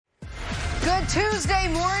Good Tuesday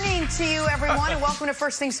morning to you, everyone, and welcome to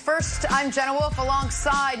First Things First. I'm Jenna Wolf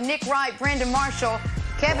alongside Nick Wright, Brandon Marshall,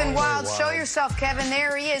 Kevin Wild. Show yourself, Kevin.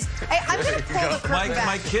 There he is. Hey, I'm going to pull the curtain back.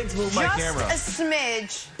 My kids move my camera. Just a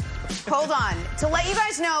smidge. Hold on. To let you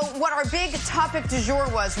guys know what our big topic du jour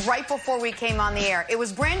was right before we came on the air. It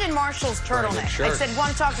was Brandon Marshall's turtleneck. I said,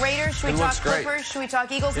 want to talk Raiders? Should we talk Clippers? Should we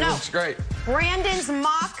talk Eagles? No. Looks great. Brandon's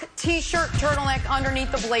mock T-shirt turtleneck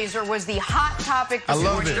underneath the blazer was the hot topic this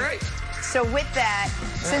morning. I love it. So with that,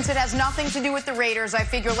 since it has nothing to do with the Raiders, I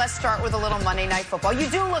figure let's start with a little Monday Night Football. You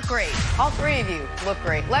do look great. All three of you look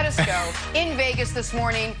great. Let us go. In Vegas this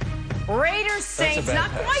morning, Raiders Saints,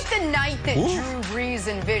 not quite the night that Drew Brees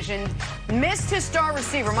envisioned. Missed his star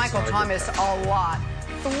receiver, Michael Thomas, a lot.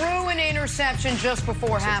 Threw an interception just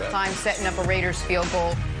before halftime, setting up a Raiders field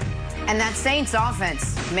goal. And that Saints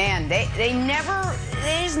offense, man, they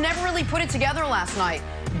just never really put it together last night.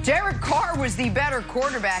 Derek Carr was the better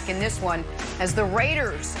quarterback in this one as the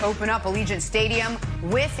Raiders open up Allegiant Stadium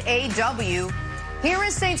with a W. Here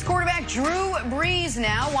is Saints quarterback Drew Brees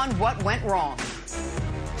now on what went wrong.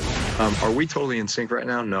 Are we totally in sync right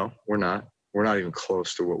now? No, we're not. We're not even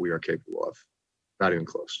close to what we are capable of. Not even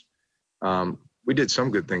close. We did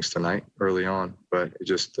some good things tonight early on, but it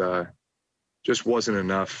just wasn't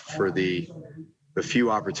enough for the few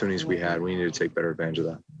opportunities we had. We needed to take better advantage of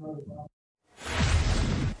that.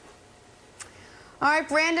 All right,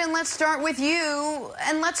 Brandon, let's start with you,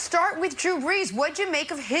 and let's start with Drew Brees. What'd you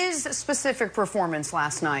make of his specific performance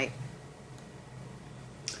last night?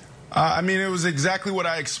 I mean, it was exactly what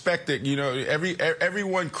I expected. You know,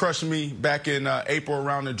 everyone crushed me back in April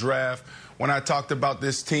around the draft when I talked about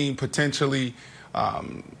this team potentially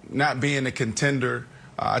not being a contender.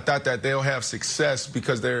 I thought that they'll have success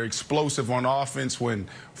because they're explosive on offense when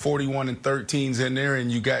 41 and 13's in there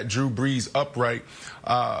and you got Drew Brees upright.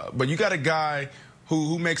 But you got a guy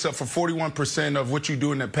who makes up for 41% of what you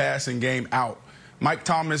do in the passing game out. Mike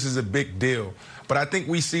Thomas is a big deal. But I think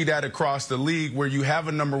we see that across the league where you have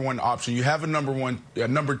a number one option, you have a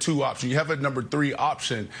number two option, you have a number three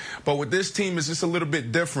option. But with this team, it's just a little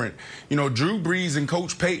bit different. You know, Drew Brees and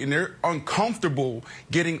Coach Payton, they're uncomfortable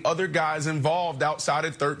getting other guys involved outside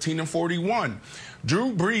of 13 and 41.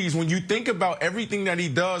 Drew Brees, when you think about everything that he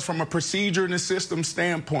does from a procedure and a system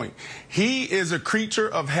standpoint, he is a creature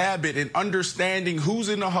of habit and understanding who's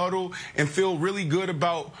in the huddle and feel really good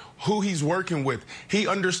about who he's working with. He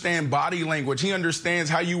understands body language. He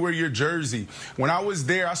understands how you wear your jersey. When I was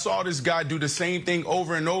there, I saw this guy do the same thing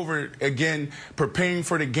over and over again, preparing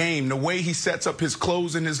for the game, the way he sets up his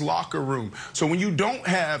clothes in his locker room. So when you don't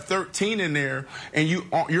have 13 in there and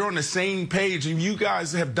you're on the same page and you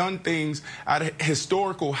guys have done things at a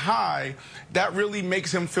historical high, that really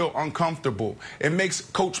makes him feel uncomfortable. It makes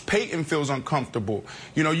Coach Payton feels uncomfortable.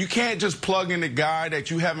 You know, you can't just plug in a guy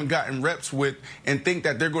that you haven't gotten reps with and think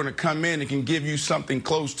that they're going to come in and can give you something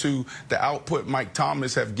close to the output Mike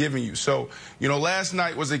Thomas have given you. So, you know, last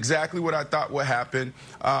night was exactly what I thought would happen.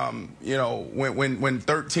 You know, when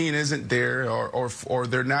 13 isn't there or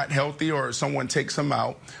they're not healthy or someone takes them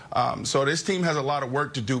out. So this team has a lot of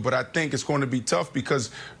work to do, but I think it's going to be tough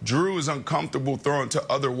because Drew is uncomfortable throwing to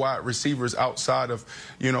other wide receivers outside of,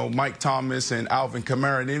 you know, Mike Thomas and Alvin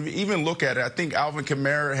Kamara. And even look at it, I think Alvin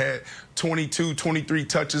Kamara had 22, 23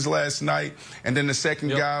 touches last night, and then the second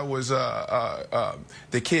guy was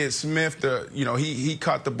the kid Smith. He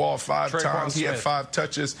caught the ball five times. He had 5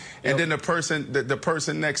 touches, and then the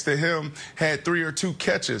person next to him had 3 or 2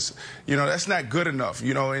 catches. You know, that's not good enough.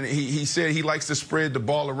 You know, and he said he likes to spread the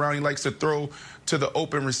ball around. He likes to throw to the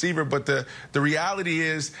open receiver, but the reality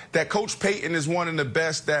is that Coach Payton is one of the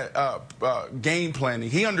best at game planning.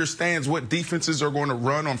 He understands what defenses are going to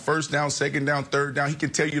run on first down, second down, third down. He can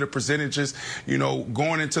tell you the percentages, you know,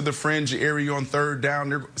 going into the fringe area on third down.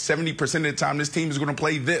 70% of the time, this team is going to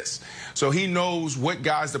play this. So he knows what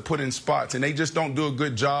guys to put in spots, and they just don't do a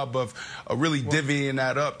good job of really divvying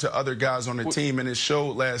that up to other guys on the team, and it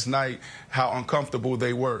showed last night how uncomfortable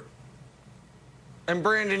they were. And,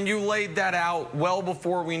 Brandon, you laid that out well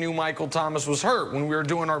before we knew Michael Thomas was hurt when we were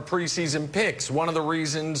doing our preseason picks. One of the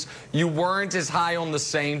reasons you weren't as high on the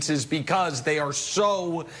Saints is because they are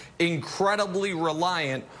so incredibly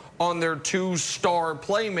reliant on their 2 star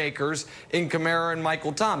playmakers in Kamara and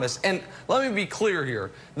Michael Thomas. And let me be clear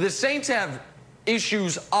here. The Saints have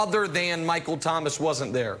issues other than Michael Thomas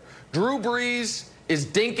wasn't there. Drew Brees is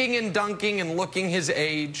dinking and dunking and looking his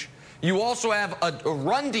age. You also have a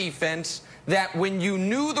run defense that when you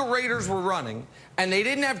knew the Raiders were running and they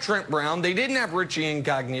didn't have Trent Brown, they didn't have Richie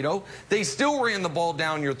Incognito, they still ran the ball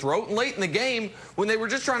down your throat. And late in the game, when they were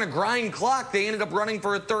just trying to grind clock, they ended up running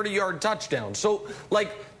for a 30-yard touchdown. So,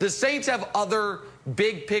 like, the Saints have other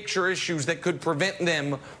big picture issues that could prevent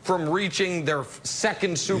them from reaching their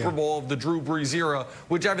second Super Bowl of the Drew Brees era,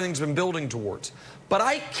 which everything's been building towards. But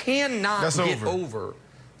I cannot get over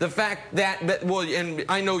the fact that, well, and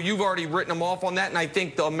I know you've already written them off on that, and I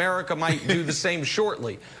think America might do the same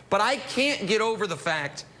shortly. But I can't get over the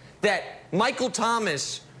fact that Michael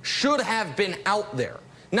Thomas should have been out there.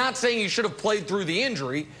 Not saying he should have played through the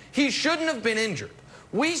injury. He shouldn't have been injured.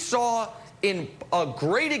 We saw in a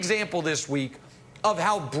great example this week of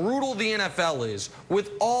how brutal the NFL is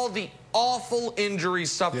with all the awful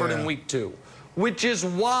injuries suffered in week 2, which is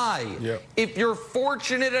why if you're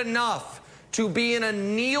fortunate enough to be in a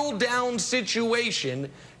kneel-down situation,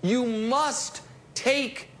 you must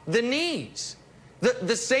take the knees.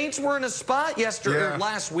 The Saints were in a spot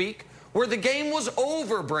last week where the game was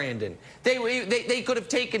over, Brandon. They could have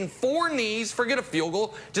taken 4 knees, forget a field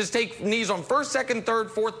goal, just take knees on 1st, 2nd, 3rd,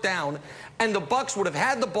 4th down, and the Bucs would have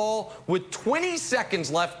had the ball with 20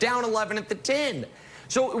 seconds left, down 11 at the 10.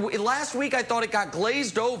 So last week I thought it got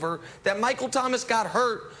glazed over that Michael Thomas got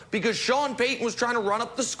hurt because Sean Payton was trying to run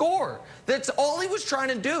up the score. That's all he was trying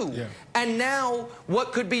to do. And now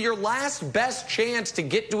what could be your last best chance to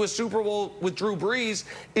get to a Super Bowl with Drew Brees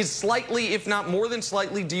is slightly, if not more than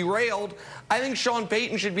slightly, derailed. I think Sean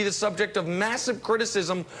Payton should be the subject of massive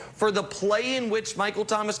criticism for the play in which Michael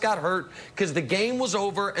Thomas got hurt because the game was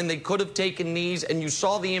over and they could have taken knees, and you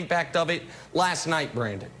saw the impact of it last night,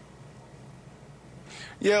 Brandon.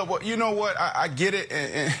 Yeah, well, you know what? I get it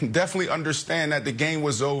and definitely understand that the game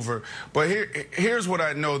was over. But here's what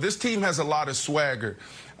I know. This team has a lot of swagger.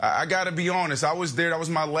 I got to be honest. I was there. That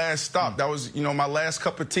was my last stop. That was, my last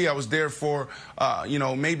cup of tea. I was there for,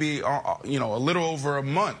 maybe, a little over a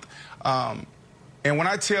month. And when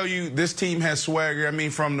I tell you this team has swagger, I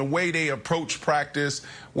mean from the way they approach practice,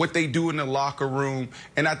 what they do in the locker room,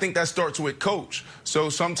 and I think that starts with coach. So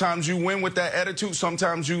sometimes you win with that attitude,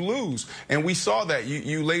 sometimes you lose. And we saw that.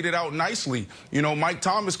 You laid it out nicely. Mike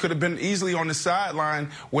Thomas could have been easily on the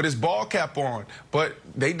sideline with his ball cap on, but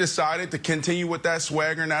they decided to continue with that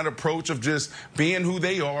swagger and that approach of just being who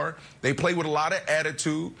they are. They play with a lot of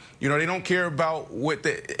attitude. They don't care about what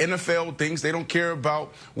the NFL thinks. They don't care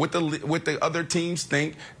about what the other teams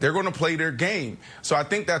think. They're going to play their game. So I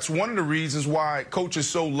think that's one of the reasons why coach is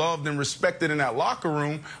so loved and respected in that locker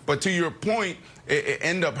room. But to your point, it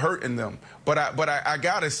end up hurting them. But I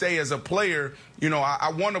got to say, as a player,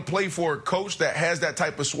 I want to play for a coach that has that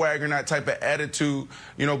type of swagger and that type of attitude,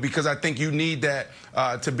 because I think you need that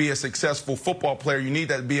to be a successful football player. You need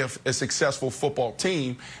that to be a successful football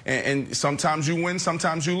team. And sometimes you win,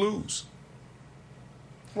 sometimes you lose.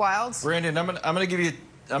 Wilds? Brandon, I'm gonna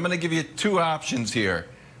give you 2 options here.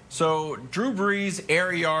 So Drew Brees,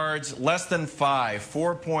 air yards, less than 5,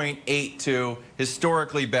 4.82,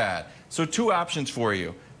 historically bad. So 2 options for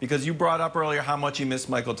you, because you brought up earlier how much he missed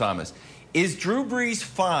Michael Thomas. Is Drew Brees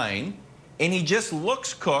fine, and he just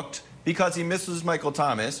looks cooked because he misses Michael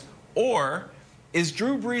Thomas? Or is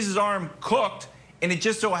Drew Brees' arm cooked, and it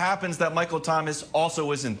just so happens that Michael Thomas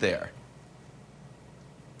also isn't there?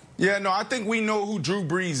 Yeah, no, I think we know who Drew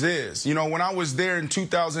Brees is. When I was there in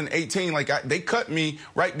 2018, they cut me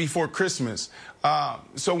right before Christmas.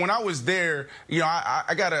 So when I was there,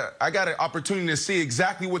 I got an opportunity to see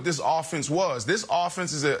exactly what this offense was. This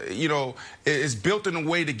offense is built in a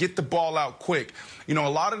way to get the ball out quick. A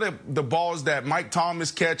lot of the balls that Mike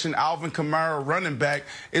Thomas catch and Alvin Kamara running back,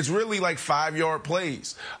 it's really like 5-yard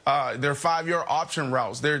plays. They're 5-yard option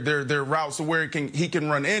routes. They're routes where he can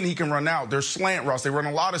run in, he can run out. They're slant routes. They run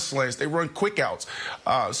a lot of slants. They run quick outs.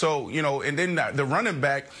 And then the running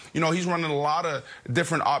back, he's running a lot of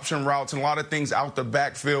different option routes and a lot of things out the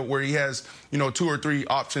backfield where he has, 2 or 3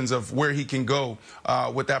 options of where he can go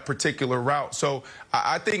with that particular route. So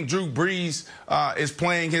I think Drew Brees is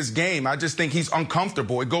playing his game. I just think he's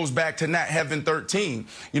uncomfortable. It goes back to not having 13.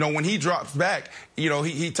 When he drops back,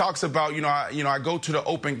 he talks about, I go to the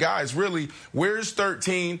open guys. Really, where's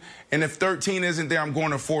 13? And if 13 isn't there, I'm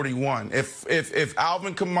going to 41. If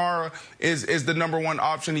Alvin Kamara is the number 1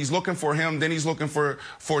 option, he's looking for him. Then he's looking for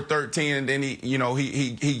 13, and then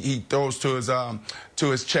he throws to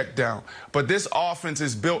his check down. But this offense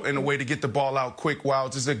is built in a way to get the ball out quick.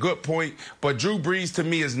 Wilds is a good point, but Drew Brees to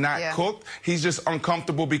me is not cooked. He's just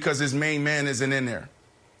uncomfortable because his main man isn't in there.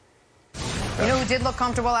 You know who did look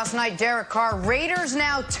comfortable last night? Derek Carr. Raiders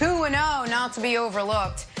now 2-0, not to be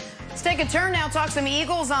overlooked. Let's take a turn now, talk some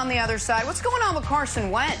Eagles on the other side. What's going on with Carson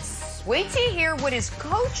Wentz? Wait till you hear what his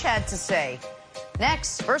coach had to say.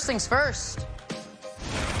 Next, first things first.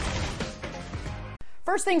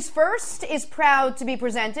 First things first is proud to be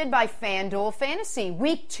presented by FanDuel Fantasy.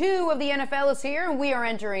 Week 2 of the NFL is here, and we are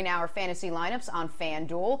entering our fantasy lineups on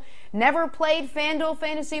FanDuel. Never played FanDuel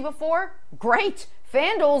Fantasy before? Great!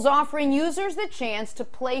 FanDuel's offering users the chance to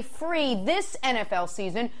play free this NFL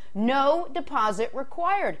season, no deposit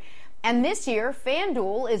required. And this year,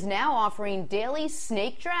 FanDuel is now offering daily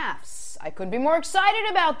snake drafts. I couldn't be more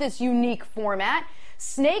excited about this unique format.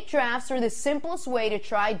 Snake drafts are the simplest way to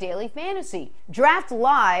try daily fantasy. Draft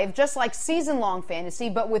live, just like season-long fantasy,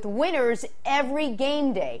 but with winners every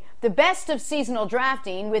game day. The best of seasonal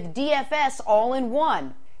drafting with DFS all in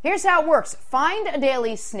one. Here's how it works. Find a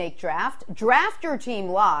daily snake draft, draft your team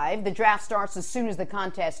live. The draft starts as soon as the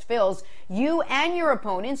contest fills. You and your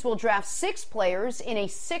opponents will draft 6 players in a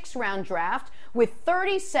 6-round draft with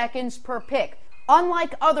 30 seconds per pick.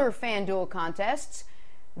 Unlike other FanDuel contests,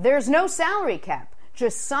 there's no salary cap.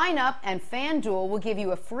 Just sign up and FanDuel will give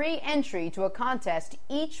you a free entry to a contest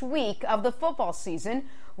each week of the football season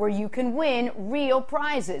where you can win real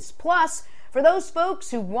prizes. Plus, for those folks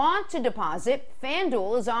who want to deposit,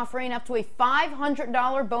 FanDuel is offering up to a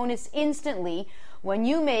 $500 bonus instantly when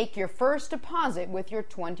you make your first deposit with your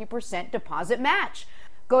 20% deposit match.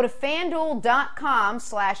 Go to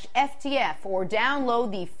FanDuel.com/FTF or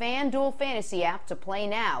download the FanDuel Fantasy app to play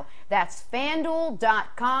now. That's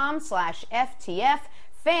FanDuel.com/FTF.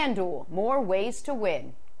 FanDuel, more ways to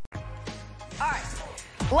win. All right.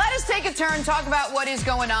 Let us take a turn, talk about what is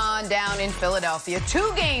going on down in Philadelphia.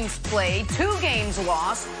 2 games played, 2 games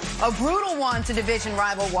lost. A brutal one to division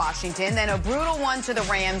rival Washington, then a brutal one to the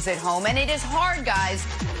Rams at home. And it is hard, guys,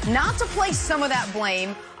 not to place some of that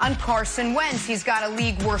blame on Carson Wentz. He's got a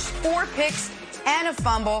league worst 4 picks and a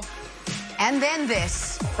fumble. And then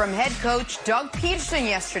this from head coach Doug Peterson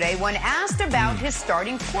yesterday when asked about his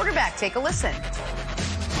starting quarterback. Take a listen.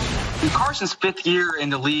 In Carson's 5th year in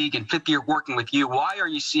the league and 5th year working with you, why are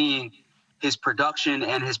you seeing his production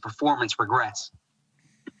and his performance regress?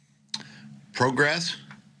 Progress?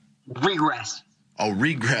 Regress. Oh,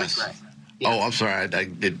 regress. Yeah. Oh, I'm sorry. I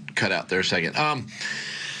did cut out there a second.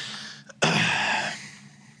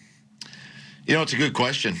 It's a good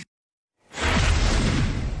question.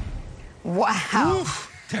 Wow.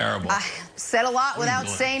 Oof, terrible. I said a lot without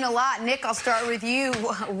saying a lot. Nick, I'll start with you.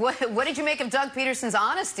 What did you make of Doug Peterson's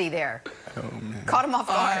honesty there? Oh, man. Caught him off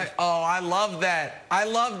guard. I love that. I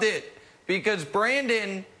loved it because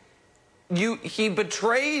Brandon, he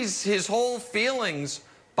betrays his whole feelings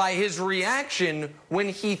by his reaction when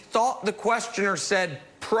he thought the questioner said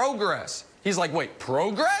progress. He's like, wait,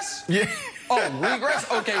 progress? Yeah. Oh,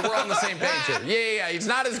 regress? Okay, we're on the same page here. Yeah. He's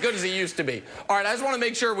not as good as he used to be. All right, I just want to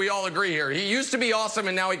make sure we all agree here. He used to be awesome,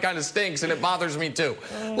 and now he kind of stinks, and it bothers me too.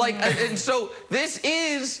 And so this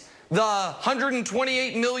is the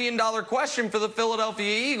 $128 million question for the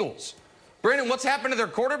Philadelphia Eagles. Brandon, what's happened to their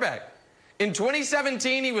quarterback? In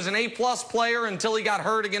 2017, he was an A-plus player until he got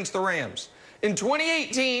hurt against the Rams. In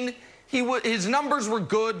 2018, his numbers were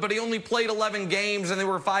good, but he only played 11 games, and they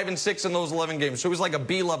were 5-6 in those 11 games. So he was like a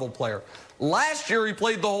B-level player. Last year, he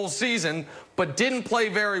played the whole season, but didn't play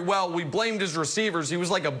very well. We blamed his receivers. He was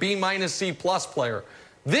like a B-C+ player.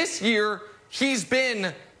 This year, he's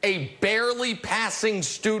been a barely passing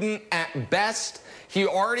student at best. He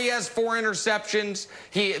already has 4 interceptions.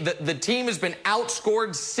 The team has been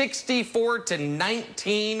outscored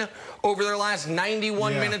 64-19 over their last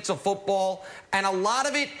 91 minutes of football. And a lot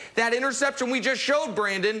of it, that interception we just showed,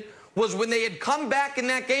 Brandon, was when they had come back in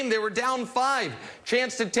that game. They were down 5.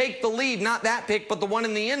 Chance to take the lead, not that pick, but the one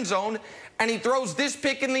in the end zone. And he throws this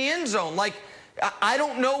pick in the end zone. Like, I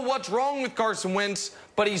don't know what's wrong with Carson Wentz,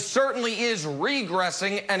 but he certainly is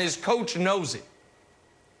regressing, and his coach knows it.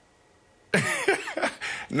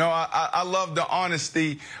 No, I love the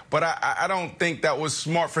honesty, but I don't think that was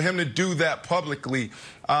smart for him to do that publicly.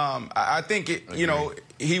 I think,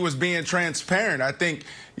 he was being transparent. I think,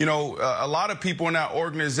 a lot of people in that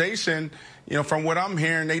organization, from what I'm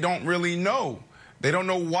hearing, they don't really know. They don't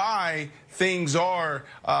know why things are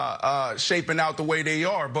shaping out the way they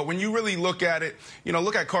are. But when you really look at it,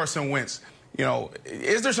 look at Carson Wentz.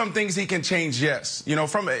 Is there some things he can change? Yes.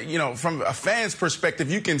 From a fan's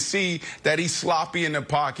perspective, you can see that he's sloppy in the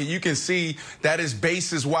pocket. You can see that his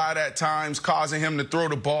base is wide at times, causing him to throw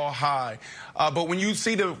the ball high. But when you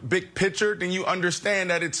see the big picture, then you understand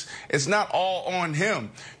that it's not all on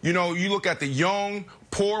him. You look at the young,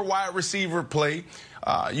 poor wide receiver play.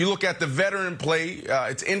 You look at the veteran play,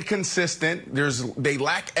 it's inconsistent. They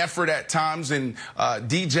lack effort at times in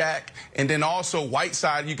D-Jack, and then also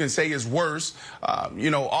Whiteside, you can say, is worse.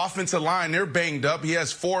 Offensive line, they're banged up. He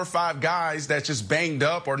has 4 or 5 guys that's just banged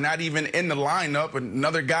up or not even in the lineup.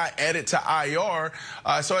 Another guy added to IR.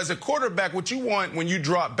 So as a quarterback, what you want when you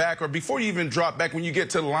drop back, or before you even drop back, when you get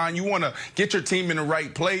to the line, you want to get your team in the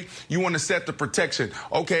right play. You want to set the protection.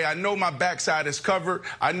 Okay, I know my backside is covered.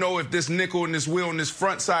 I know if this nickel and this wheel and this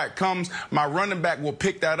front side comes, my running back will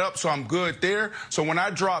pick that up, so I'm good there. So when I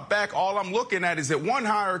drop back, all I'm looking at is it 1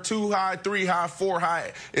 high or 2 high, 3 high, 4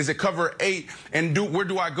 high? Is it cover 8? And where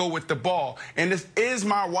do I go with the ball? And this is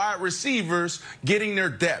my wide receivers getting their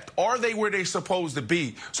depth. Are they where they're supposed to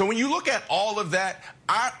be? So when you look at all of that,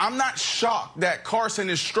 I'm not shocked that Carson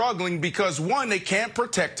is struggling because, 1, they can't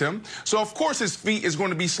protect him. So, of course, his feet is going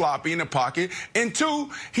to be sloppy in the pocket. And 2,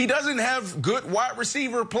 he doesn't have good wide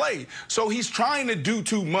receiver play. So he's trying to do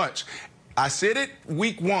too much. I said it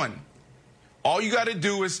week 1. All you got to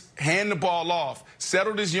do is hand the ball off,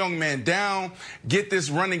 settle this young man down, get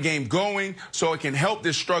this running game going so it can help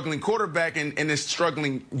this struggling quarterback and this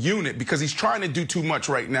struggling unit, because he's trying to do too much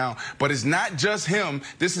right now. But it's not just him.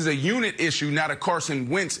 This is a unit issue, not a Carson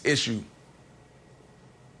Wentz issue.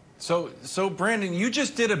 So Brandon, you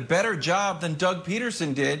just did a better job than Doug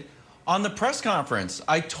Peterson did on the press conference.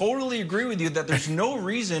 I totally agree with you that there's no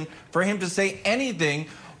reason for him to say anything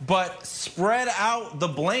but spread out the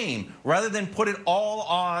blame rather than put it all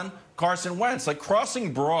on Carson Wentz. Like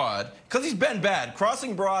crossing broad, because he's been bad.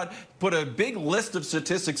 Crossing broad put a big list of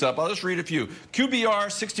statistics up. I'll just read a few.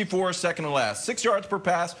 QBR, 64, second to last. 6 yards per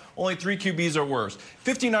pass, only 3 QBs are worse.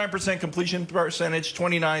 59% completion percentage,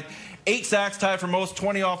 29th. 8 sacks, tied for most.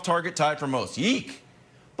 20 off target, tied for most. Yeek.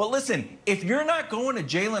 But listen, if you're not going to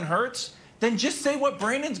Jalen Hurts, then just say what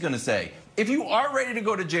Brandon's going to say. If you are ready to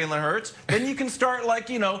go to Jalen Hurts, then you can start,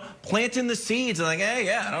 planting the seeds and hey,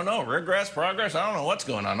 yeah, I don't know, regress, progress, I don't know what's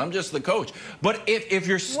going on. I'm just the coach. But if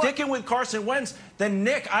you're sticking with Carson Wentz, then,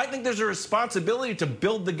 Nick, I think there's a responsibility to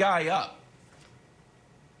build the guy up.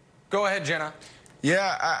 Go ahead, Jenna.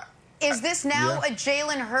 Yeah, Is this now a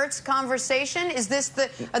Jalen Hurts conversation?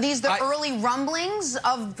 Are these the early rumblings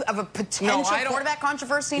of a potential quarterback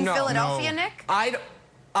controversy in Philadelphia, Nick?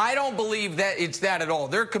 I don't believe that it's that at all.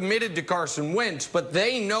 They're committed to Carson Wentz, but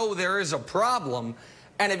they know there is a problem.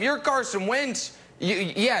 And if you're Carson Wentz,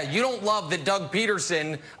 you don't love that Doug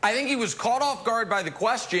Peterson, I think he was caught off guard by the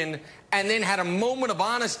question and then had a moment of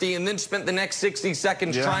honesty and then spent the next 60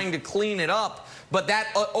 seconds trying to clean it up. But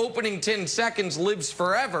that opening 10 seconds lives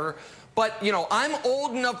forever. But, I'm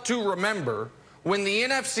old enough to remember when the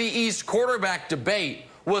NFC East quarterback debate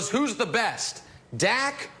was who's the best,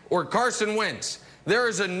 Dak or Carson Wentz. There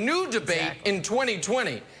is a new debate in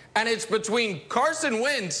 2020, and it's between Carson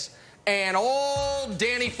Wentz and old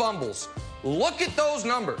Danny Fumbles. Look at those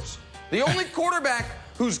numbers. The only quarterback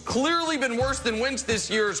who's clearly been worse than Wentz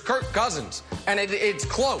this year is Kirk Cousins, and it's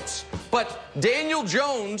close. But Daniel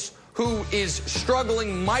Jones, who is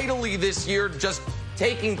struggling mightily this year, just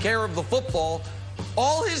taking care of the football,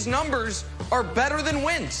 all his numbers are better than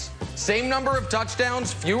Wentz. Same number of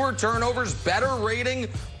touchdowns, fewer turnovers, better rating,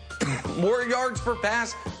 more yards per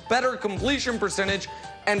pass, better completion percentage.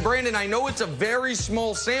 And Brandon, I know it's a very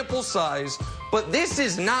small sample size, but this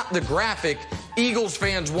is not the graphic Eagles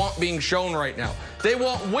fans want being shown right now. They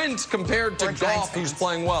want Wentz compared to Goff, who's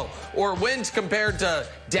playing well, or Wentz compared to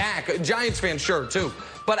Dak. Giants fans, sure, too.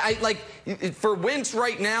 But for Wentz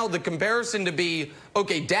right now, the comparison to be,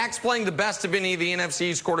 okay, Dak's playing the best of any of the NFC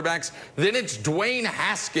East quarterbacks, then it's Dwayne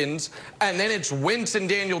Haskins, and then it's Wentz and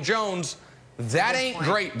Daniel Jones. That ain't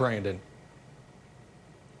great, Brandon.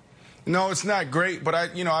 No, it's not great, but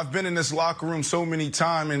I've been in this locker room so many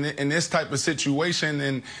times in this type of situation,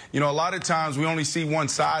 and a lot of times we only see one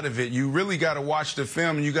side of it. You really got to watch the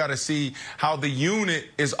film, and you got to see how the unit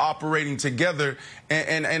is operating together.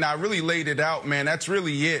 And I really laid it out, man. That's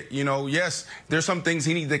really it. Yes, there's some things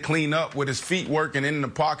he needs to clean up with his feet working in the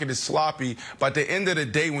pocket is sloppy. But at the end of the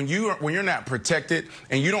day, when you're not protected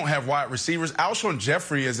and you don't have wide receivers, Alshon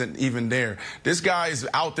Jeffrey isn't even there. This guy is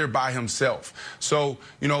out there by himself. So,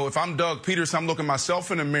 if I'm Doug Peterson, I'm looking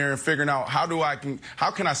myself in the mirror and figuring out how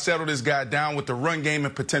can I settle this guy down with the run game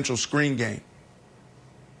and potential screen game.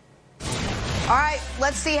 All right,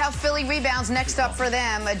 let's see how Philly rebounds. Next up for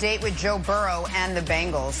them, a date with Joe Burrow and the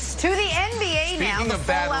Bengals. To the NBA now, the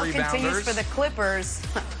fallout continues for the Clippers.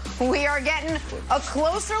 We are getting a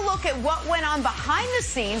closer look at what went on behind the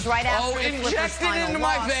scenes right after the Clippers' final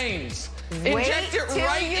loss. My veins. Inject it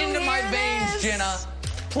right into my veins, Jenna.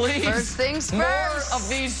 Please. First things first. More of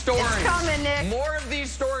these stories. It's coming, Nick. More of these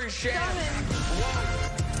stories, Shannon.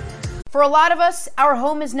 For a lot of us, our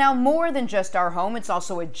home is now more than just our home. It's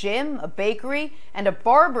also a gym, a bakery, and a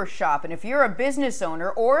barber shop. And if you're a business owner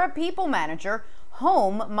or a people manager,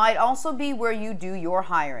 home might also be where you do your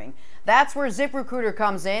hiring. That's where ZipRecruiter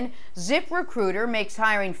comes in. ZipRecruiter makes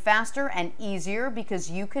hiring faster and easier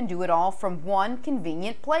because you can do it all from one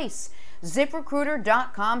convenient place.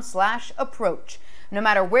 ZipRecruiter.com/approach. No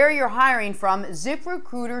matter where you're hiring from,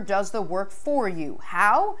 ZipRecruiter does the work for you.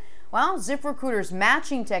 How? Well, ZipRecruiter's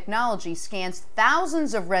matching technology scans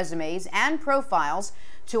thousands of resumes and profiles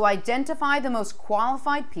to identify the most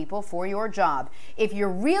qualified people for your job. If you're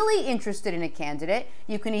really interested in a candidate,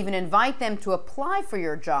 you can even invite them to apply for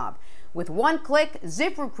your job. With one click,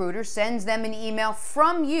 ZipRecruiter sends them an email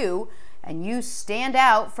from you, and you stand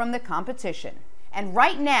out from the competition. And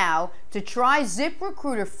right now, to try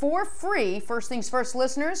ZipRecruiter for free, First Things First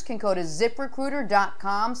listeners can go to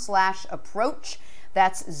ZipRecruiter.com/approach.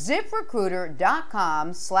 That's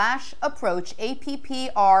ZipRecruiter.com/approach,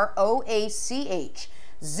 APPROACH.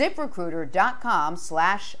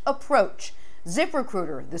 ZipRecruiter.com/approach.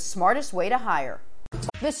 ZipRecruiter, the smartest way to hire.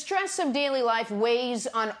 The stress of daily life weighs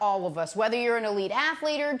on all of us, whether you're an elite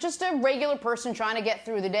athlete or just a regular person trying to get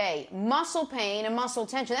through the day. Muscle pain and muscle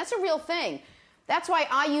tension, that's a real thing. That's why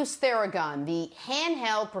I use Theragun, the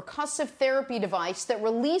handheld percussive therapy device that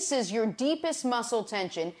releases your deepest muscle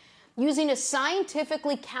tension using a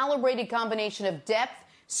scientifically calibrated combination of depth,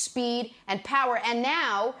 speed, and power. And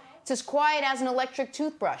now it's as quiet as an electric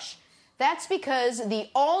toothbrush. That's because the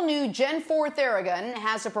all-new Gen 4 Theragun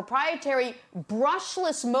has a proprietary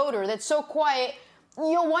brushless motor that's so quiet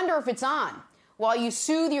you'll wonder if it's on, while you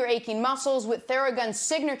soothe your aching muscles with Theragun's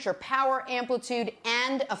signature power, amplitude,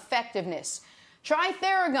 and effectiveness. Try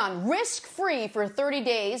Theragun risk-free for 30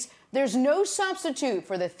 days. There's no substitute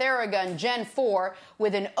for the Theragun Gen 4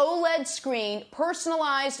 with an OLED screen,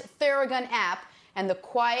 personalized Theragun app, and the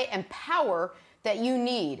quiet and power that you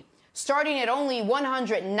need. Starting at only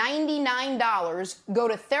 $199, go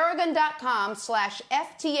to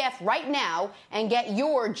Theragun.com/FTF right now and get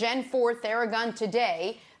your Gen 4 Theragun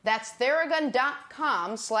today. That's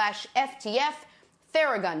Theragun.com/FTF,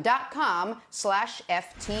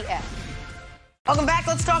 Theragun.com/FTF. Welcome back.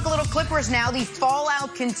 Let's talk a little Clippers now. The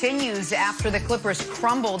fallout continues after the Clippers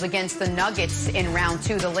crumbled against the Nuggets in round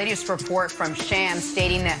 2. The latest report from Shams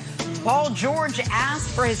stating that Paul George asked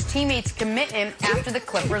for his teammates' commitment after the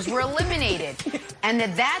Clippers were eliminated, and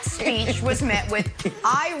that speech was met with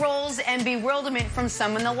eye rolls and bewilderment from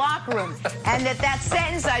some in the locker room, and that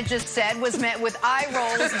sentence I just said was met with eye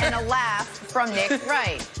rolls and a laugh from Nick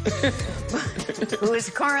Wright, who is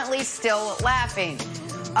currently still laughing.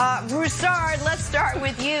 Broussard, let's start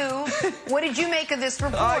with you. What did you make of this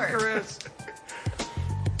report? Hi, Chris.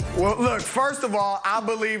 Well, look, first of all, I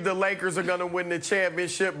believe the Lakers are going to win the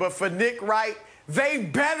championship. But for Nick Wright, they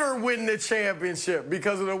better win the championship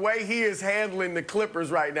because of the way he is handling the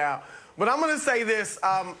Clippers right now. But I'm going to say this.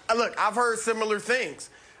 Look, I've heard similar things.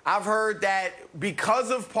 I've heard that because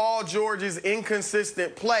of Paul George's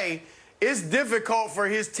inconsistent play, it's difficult for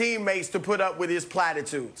his teammates to put up with his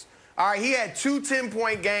platitudes. All right, he had 2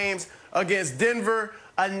 10-point games against Denver,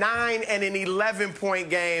 a 9 and an 11-point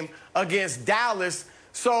game against Dallas.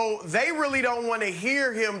 So they really don't want to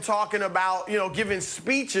hear him talking about, giving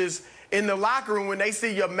speeches in the locker room when they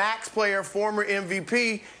see your max player, former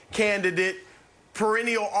MVP candidate,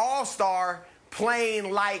 perennial all-star playing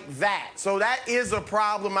like that. So that is a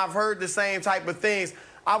problem. I've heard the same type of things.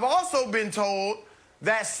 I've also been told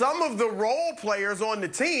that some of the role players on the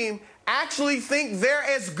team actually think they're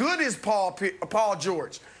as good as Paul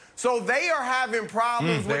George. So they are having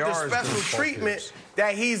problems with the special treatment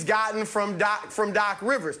that he's gotten from Doc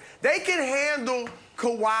Rivers. They can handle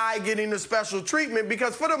Kawhi getting the special treatment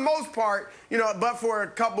because for the most part, but for a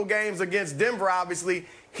couple games against Denver, obviously,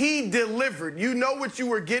 he delivered. You know what you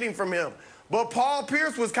were getting from him. But Paul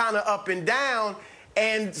Pierce was kind of up and down,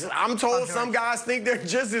 and I'm told some guys think they're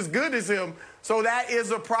just as good as him. So that is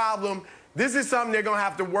a problem. This is something they're going to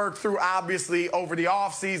have to work through, obviously, over the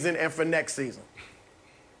offseason and for next season.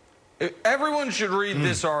 Everyone should read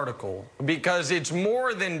this article because it's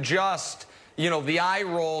more than just, the eye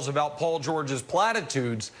rolls about Paul George's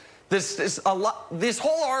platitudes. This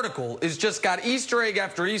whole article is just got Easter egg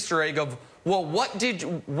after Easter egg of, well,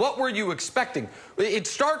 what were you expecting? It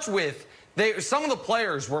starts with some of the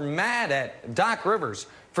players were mad at Doc Rivers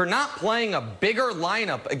for not playing a bigger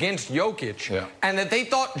lineup against Jokic, and that they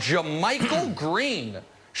thought JaMychal Green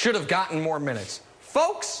should have gotten more minutes.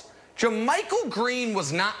 Folks, JaMychal Green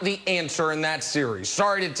was not the answer in that series.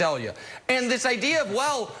 Sorry to tell you. And this idea of,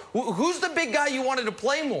 well, who's the big guy you wanted to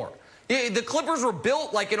play more? The Clippers were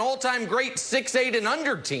built like an all-time great 6'8" and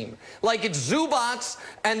under team. Like it's Zubats,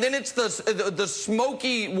 and then it's the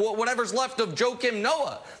smoky whatever's left of Joakim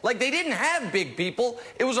Noah. Like they didn't have big people.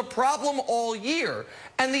 It was a problem all year.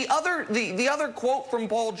 And the other quote from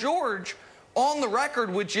Paul George on the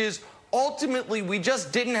record, which is ultimately we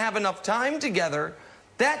just didn't have enough time together,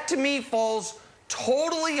 that to me falls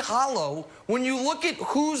totally hollow when you look at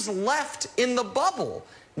who's left in the bubble.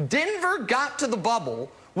 Denver got to the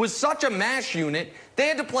bubble with such a mash unit, they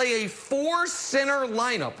had to play a 4-center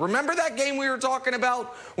lineup. Remember that game we were talking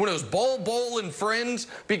about when it was Bol and friends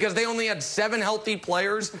because they only had 7 healthy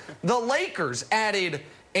players? The Lakers added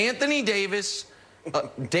Anthony Davis,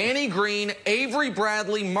 Danny Green, Avery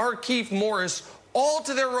Bradley, Markieff Morris, all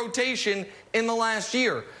to their rotation in the last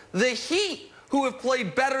year. The Heat, who have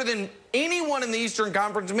played better than anyone in the Eastern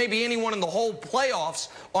Conference, maybe anyone in the whole playoffs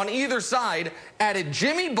on either side, added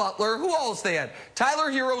Jimmy Butler. Who else they had?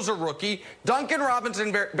 Tyler Hero's a rookie. Duncan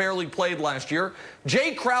Robinson barely played last year.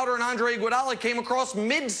 Jay Crowder and Andre Iguodala came across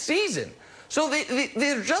mid-season. So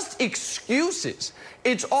they're just excuses.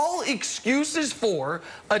 It's all excuses for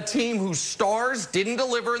a team whose stars didn't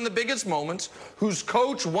deliver in the biggest moments, whose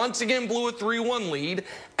coach once again blew a 3-1 lead,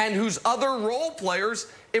 and whose other role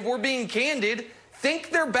players, if we're being candid, think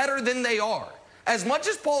they're better than they are. As much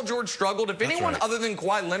as Paul George struggled, if anyone other than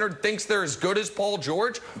Kawhi Leonard thinks they're as good as Paul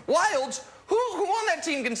George, Wilds, who on that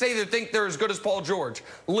team can say they think they're as good as Paul George?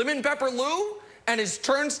 Lemon Pepper Lou and his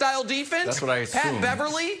turnstile defense? That's what I assume. Pat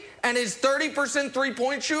Beverly and his 30%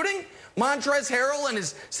 three-point shooting? Montrezl Harrell and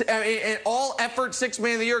his all-effort 6th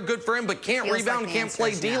man of the year, good for him, but can't rebound, can't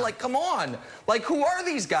play D. Like, come on. Like, who are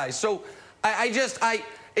these guys? So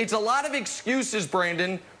it's a lot of excuses,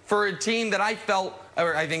 Brandon, for a team that I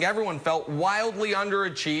think everyone felt, wildly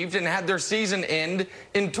underachieved and had their season end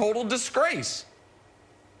in total disgrace.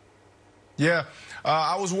 Yeah.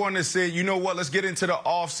 I was wanting to say, you know what, let's get into the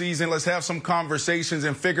offseason. Let's have some conversations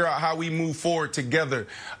and figure out how we move forward together.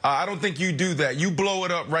 I don't think you do that. You blow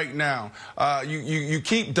it up right now. You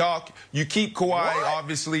keep Doc. You keep Kawhi,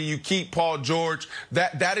 obviously. You keep Paul George.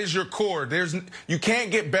 That is your core. You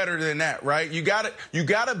can't get better than that, right? You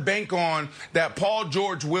gotta bank on that Paul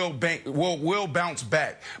George will bounce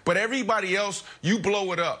back. But everybody else, you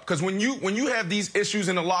blow it up. Because when you have these issues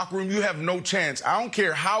in the locker room, you have no chance. I don't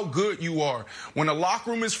care how good you are. When the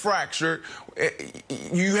locker room is fractured,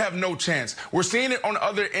 you have no chance. We're seeing it on the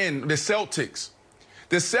other end, the Celtics.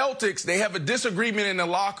 The Celtics, they have a disagreement in the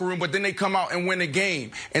locker room, but then they come out and win a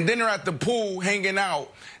game. And then they're at the pool hanging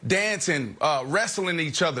out, dancing, wrestling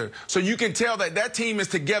each other. So you can tell that team is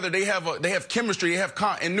together. They have chemistry. They have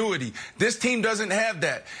continuity. This team doesn't have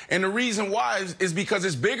that. And the reason why is because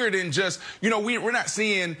it's bigger than just, we're not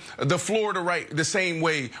seeing the floor the same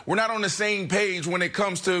way. We're not on the same page when it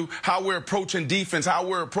comes to how we're approaching defense, how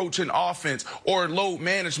we're approaching offense or load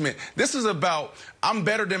management. This is about, I'm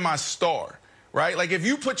better than my star. Right? Like if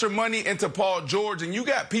you put your money into Paul George and you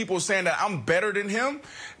got people saying that I'm better than him,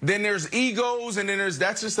 then there's egos and then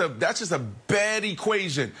that's just a bad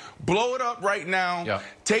equation. Blow it up right now. Yeah.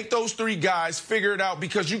 Take those 3 guys, figure it out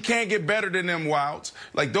because you can't get better than them, Wilds.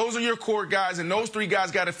 Like those are your core guys and those 3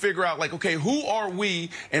 guys got to figure out like, okay, who are we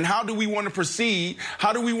and how do we want to proceed?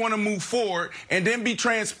 How do we want to move forward? And then be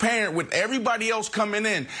transparent with everybody else coming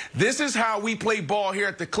in. This is how we play ball here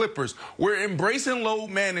at the Clippers. We're embracing load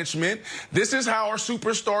management. This is how our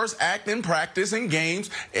superstars act in practice and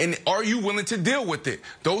games, and are you willing to deal with it?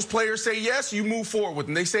 Those players say yes, you move forward with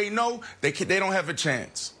them. They say no, they don't have a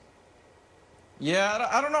chance. Yeah,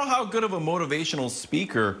 I don't know how good of a motivational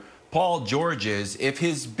speaker Paul George is if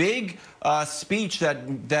his big speech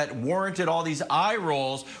that warranted all these eye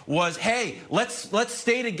rolls was, hey, let's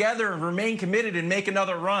stay together and remain committed and make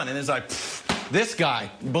another run. And it's like, this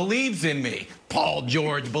guy believes in me. Paul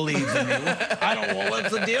George believes in me. I don't know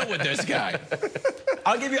what's the deal with this guy.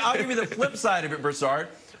 I'll give you the flip side of it, Broussard.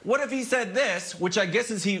 What if he said this, which I guess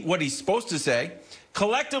is what he's supposed to say?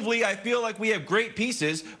 Collectively, I feel like we have great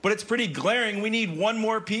pieces, but it's pretty glaring. We need 1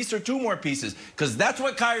 more piece or 2 more pieces. Because that's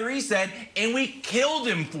what Kyrie said, and we killed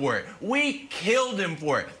him for it. We killed him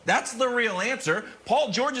for it. That's the real answer. Paul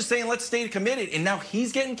George is saying, let's stay committed, and now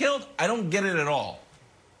he's getting killed? I don't get it at all.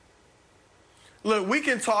 Look, we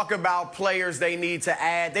can talk about players they need to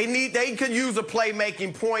add. They could use a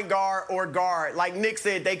playmaking point guard or guard. Like Nick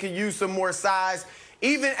said, they could use some more size,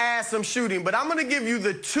 even add some shooting. But I'm going to give you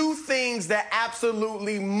the 2 things that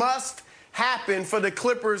absolutely must happen for the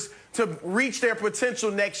Clippers to reach their potential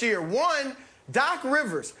next year. 1, Doc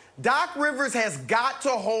Rivers. Doc Rivers has got to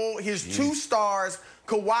hold his 2 stars,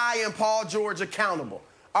 Kawhi and Paul George, accountable.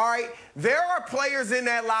 All right? There are players in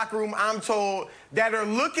that locker room, I'm told, that are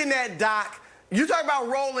looking at Doc you talk about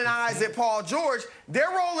rolling eyes at Paul George, they're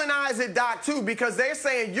rolling eyes at Doc too, because they're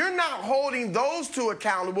saying you're not holding those two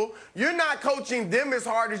accountable. You're not coaching them as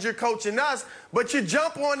hard as you're coaching us, but you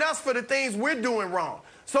jump on us for the things we're doing wrong.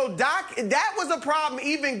 So Doc, that was a problem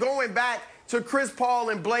even going back to Chris Paul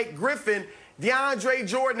and Blake Griffin. DeAndre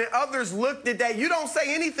Jordan and others looked at that. You don't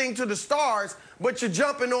say anything to the stars, but you're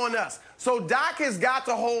jumping on us. So Doc has got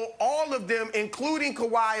to hold all of them, including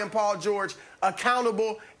Kawhi and Paul George,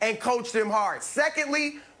 accountable and coach them hard.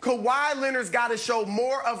 Secondly, Kawhi Leonard's got to show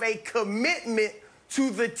more of a commitment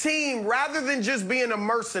to the team rather than just being a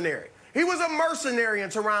mercenary. He was a mercenary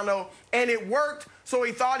in Toronto, and it worked, so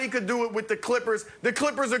he thought he could do it with the Clippers. The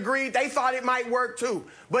Clippers agreed. They thought it might work too.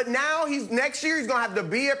 But now next year he's going to have to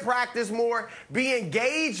be at practice more, be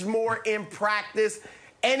engaged more in practice.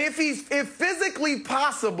 And if physically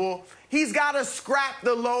possible, he's got to scrap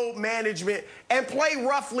the load management and play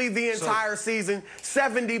roughly the entire season,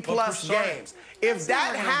 70-plus games. If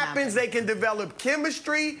that happens, they can develop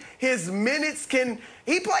chemistry. His minutes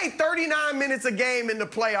he played 39 minutes a game in the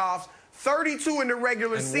playoffs, 32 in the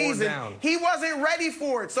regular season. He wasn't ready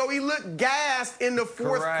for it, so he looked gassed in the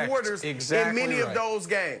fourth quarters in many of those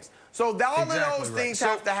games. So all of those things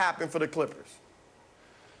have to happen for the Clippers.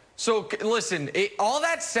 So, listen, all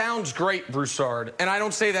that sounds great, Broussard, and I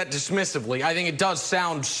don't say that dismissively. I think it does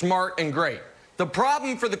sound smart and great. The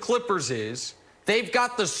problem for the Clippers is they've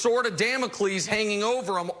got the sword of Damocles hanging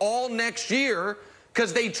over them all next year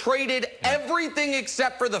because they traded everything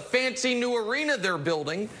except for the fancy new arena they're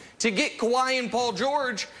building to get Kawhi and Paul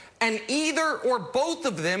George, and either or both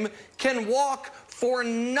of them can walk for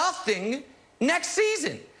nothing next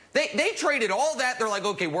season. They traded all that. They're like,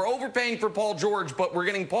 okay, we're overpaying for Paul George, but we're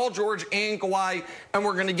getting Paul George and Kawhi, and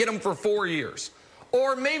we're going to get them for 4 years.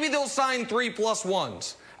 Or maybe they'll sign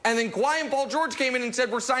 3+1s. And then Kawhi and Paul George came in and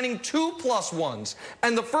said, we're signing 2+1s.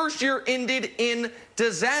 And the first year ended in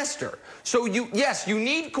disaster. So, yes, you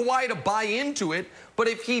need Kawhi to buy into it, but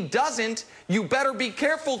if he doesn't, you better be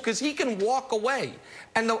careful because he can walk away.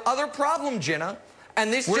 And the other problem, Jenna,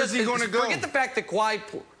 and this Where's he going to go? Forget the fact that Kawhi...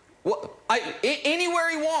 anywhere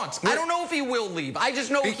he wants. I don't know if he will leave. I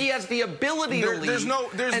just know he has the ability to leave. There's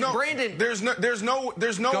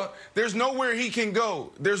nowhere he can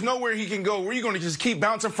go. There's nowhere he can go. Where you going to just keep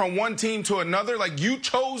bouncing from one team to another? Like, you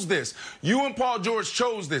chose this. You and Paul George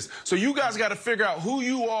chose this. So you guys got to figure out who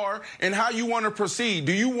you are and how you want to proceed.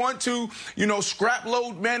 Do you want to, scrap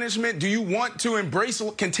load management? Do you want to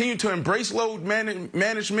continue to embrace load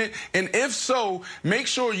management? And if so, make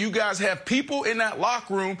sure you guys have people in that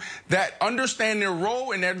locker room that understand their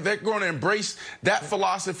role and they're going to embrace that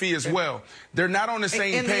philosophy as well. They're not on the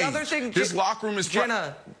same page. The other thing, this locker room is...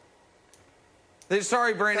 Jenna,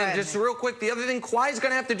 sorry, Brandon, just real quick. The other thing, Kawhi's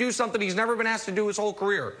going to have to do something he's never been asked to do his whole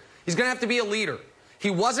career. He's going to have to be a leader. He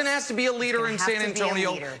wasn't asked to be a leader in San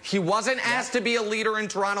Antonio. He wasn't asked to be a leader in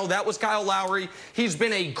Toronto. That was Kyle Lowry. He's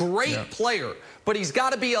been a great player, but he's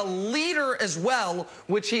got to be a leader as well,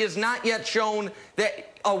 which he has not yet shown that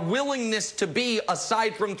a willingness to be,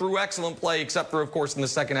 aside from through excellent play, except for, of course, in the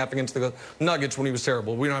second half against the Nuggets when he was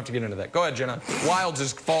terrible. We don't have to get into that. Go ahead, Jenna. Wilds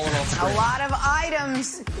is falling off screen. A lot of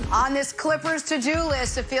items on this Clippers to-do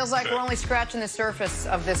list. It feels like we're only scratching the surface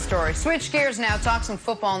of this story. Switch gears now, talk some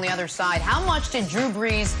football on the other side. How much did Drew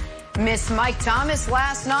Brees miss Mike Thomas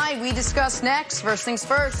last night? We discuss next. First things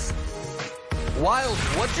first. Wilds,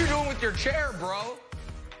 what you doing with your chair, bro?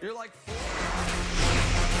 You're like...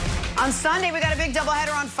 On Sunday, we got a big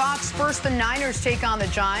doubleheader on Fox. First, the Niners take on the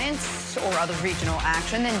Giants, or other regional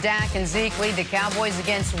action. Then Dak and Zeke lead the Cowboys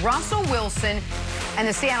against Russell Wilson and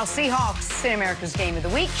the Seattle Seahawks in America's Game of the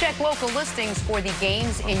Week. Check local listings for the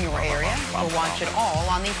games in your area. Or watch it all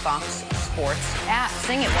on the Fox Sports app.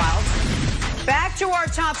 Sing it, Wilds. Back to our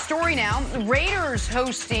top story now. Raiders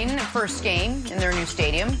hosting the first game in their new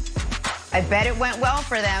stadium. I bet it went well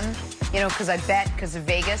for them. Because of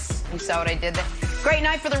Vegas. You saw what I did there? Great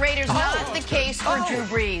night for the Raiders. Not the case for Drew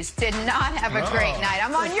Brees. Did not have a great night.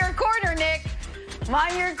 I'm on your corner, Nick. I'm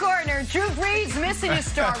on your corner. Drew Brees missing his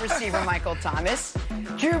star receiver, Michael Thomas.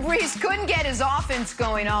 Drew Brees couldn't get his offense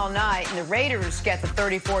going all night, and the Raiders get the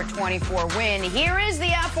 34-24 win. Here is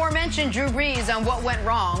the aforementioned Drew Brees on what went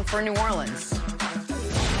wrong for New Orleans.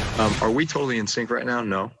 Are we totally in sync right now?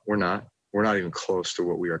 No, we're not. We're not even close to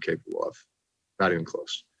what we are capable of. Not even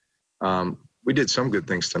close. We did some good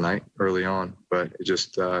things tonight early on, but it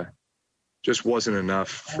just wasn't enough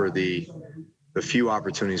for the few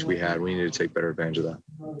opportunities we had. We needed to take better advantage of that.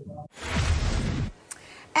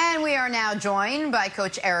 And we are now joined by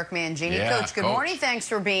Coach Eric Mangini. Coach, good morning. Thanks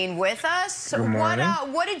for being with us. Good morning.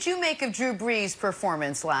 What did you make of Drew Brees'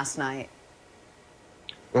 performance last night?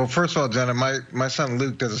 Well, first of all, Jenna, my son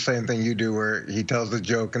Luke does the same thing you do, where he tells the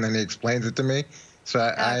joke and then he explains it to me. So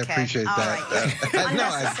I appreciate that. Right.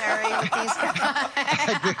 Unnecessary with these guys.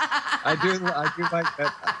 I do like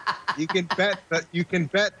that. You can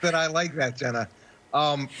bet that I like that, Jenna.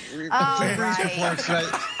 Right.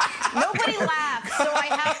 Nobody laughs, so I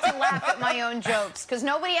have to laugh at my own jokes because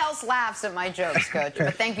nobody else laughs at my jokes, Coach.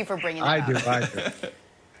 But thank you for bringing that up. I do.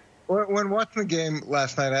 When watching the game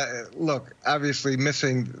last night, look, obviously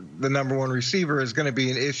missing the number one receiver is going to be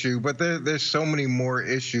an issue, but there's so many more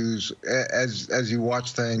issues as you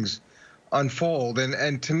watch things unfold.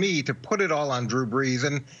 And to me, to put it all on Drew Brees,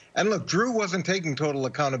 and look, Drew wasn't taking total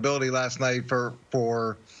accountability last night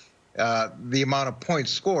for the amount of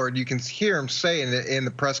points scored. You can hear him say in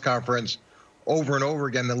the press conference over and over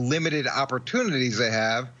again the limited opportunities they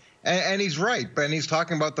have, and he's right. And he's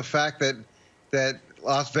talking about the fact that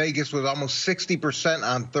Las Vegas was almost 60%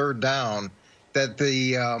 on third down, that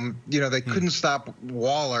they couldn't stop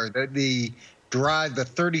Waller, that the drive, the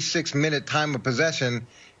 36-minute time of possession,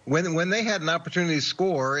 when they had an opportunity to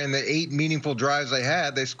score in the 8 meaningful drives they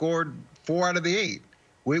had, they scored 4 out of the 8,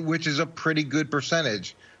 which is a pretty good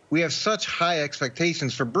percentage. We have such high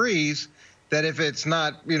expectations for Brees that if it's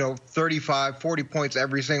not, 35, 40 points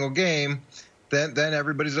every single game, then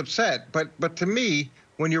everybody's upset. But to me,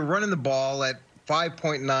 when you're running the ball at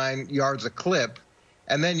 5.9 yards a clip,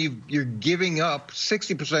 and then you're giving up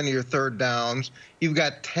 60% of your third downs. You've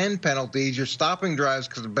got 10 penalties. You're stopping drives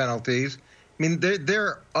because of penalties. I mean, there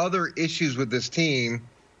are other issues with this team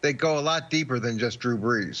that go a lot deeper than just Drew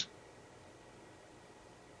Brees.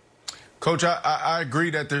 Coach, I agree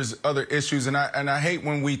that there's other issues, and I hate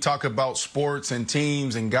when we talk about sports and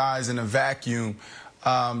teams and guys in a vacuum.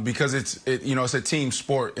 Because it's a team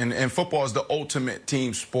sport, and football is the ultimate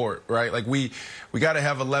team sport, right? Like we got to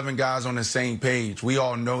have 11 guys on the same page. We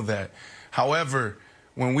all know that. However,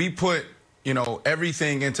 when we put,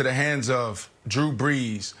 everything into the hands of Drew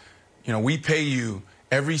Brees, we pay you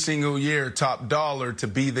every single year top dollar to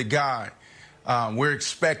be the guy. We're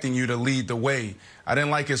expecting you to lead the way. I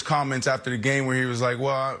didn't like his comments after the game where he was like,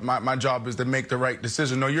 well, my job is to make the right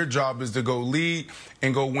decision. No, your job is to go lead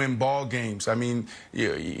and go win ball games. I mean,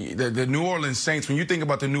 the New Orleans Saints, when you think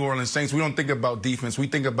about the New Orleans Saints, we don't think about defense. We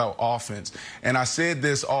think about offense. And I said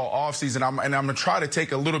this all offseason, and I'm going to try to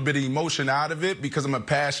take a little bit of emotion out of it because I'm a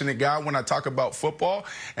passionate guy when I talk about football.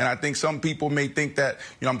 And I think some people may think that,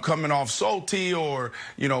 I'm coming off salty or,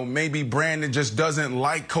 maybe Brandon just doesn't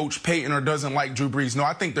like Coach Payton or doesn't like Drew Brees. No,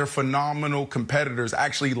 I think they're phenomenal competitors. I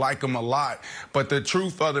actually like them a lot. But the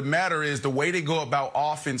truth of the matter is the way they go about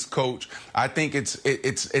offense, Coach, I think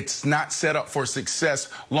it's not set up for success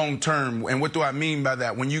long term. And what do I mean by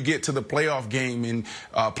that? When you get to the playoff game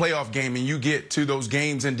and you get to those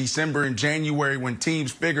games in December and January when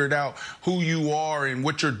teams figured out who you are and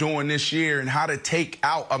what you're doing this year and how to take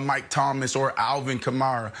out a Mike Thomas or Alvin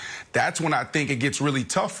Kamara, that's when I think it gets really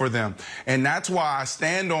tough for them. And that's why I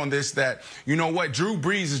stand on this that, Drew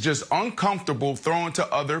Brees is just uncomfortable throwing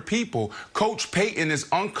to other people. Coach Payton is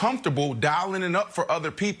uncomfortable dialing it up for other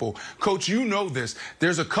people. Coach, you know this.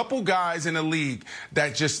 There's a couple guys in the league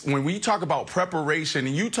that just, when we talk about preparation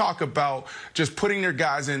and you talk about just putting their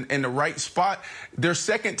guys in the right spot, they're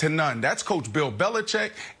second to none. That's Coach Bill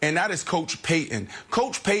Belichick, and that is Coach Payton.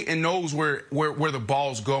 Coach Payton knows where the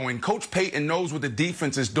ball's going. Coach Payton knows what the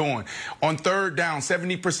defense is doing. On third down,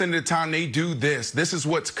 70% of the time they do this. This is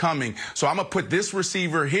what's coming. So I'm going to put this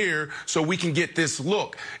receiver here so we can get this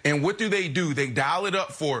look. And what do? They dial it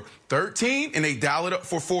up for 13 and they dial it up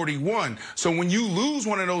for 41. So when you lose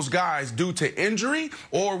one of those guys due to injury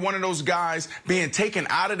or one of those guys being taken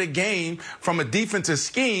out of the game from a defensive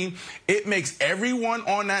scheme, it makes everyone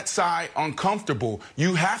on that side uncomfortable.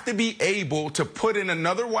 You have to be able to put in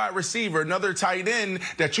another wide receiver, another tight end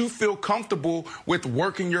that you feel comfortable with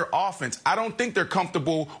working your offense. I don't think they're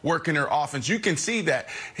comfortable working their offense. You can see that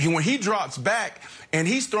when he drops back and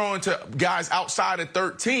he's throwing to guys outside of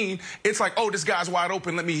 13, it's like, oh, this guy's wide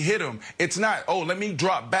open, let me hit him. It's not, oh, let me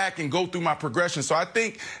drop back and go through my progression. So I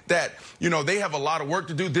think that, they have a lot of work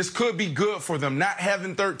to do. This could be good for them. Not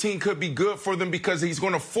having 13 could be good for them because he's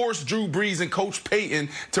going to force Drew Brees and Coach Payton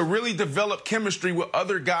to really develop chemistry with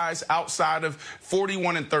other guys outside of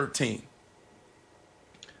 41 and 13.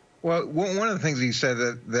 Well, one of the things you said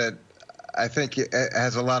that I think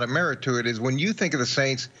has a lot of merit to it is when you think of the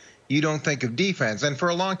Saints, you don't think of defense. And for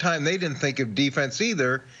a long time, they didn't think of defense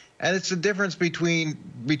either. And it's the difference between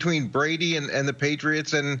Brady and the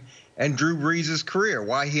Patriots and Drew Brees' career,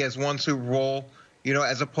 why he has one Super Bowl,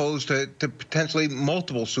 as opposed to potentially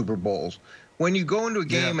multiple Super Bowls. When you go into a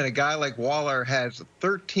game and a guy like Waller has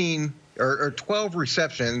 13 or 12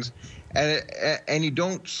 receptions and you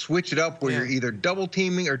don't switch it up where you're either double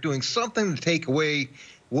teaming or doing something to take away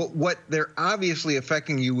what they're obviously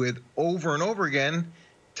affecting you with over and over again,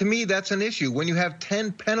 to me, that's an issue. When you have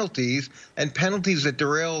 10 penalties and penalties that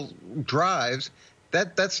derail drives,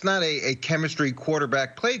 that's not a chemistry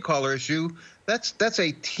quarterback play caller issue. That's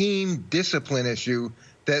a team discipline issue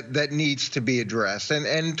that needs to be addressed. And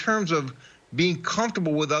in terms of being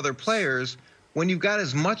comfortable with other players, when you've got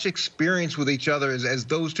as much experience with each other as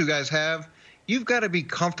those two guys have, you've got to be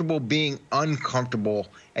comfortable being uncomfortable,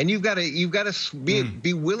 and you've got to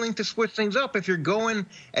be willing to switch things up. If you're going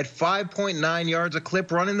at 5.9 yards a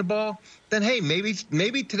clip running the ball, then hey,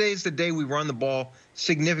 maybe today's the day we run the ball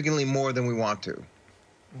significantly more than we want to.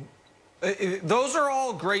 Those are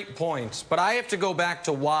all great points, but I have to go back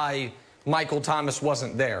to why Michael Thomas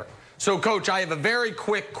wasn't there. So, Coach, I have a very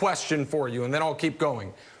quick question for you, and then I'll keep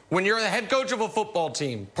going. When you're the head coach of a football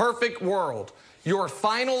team, perfect world, your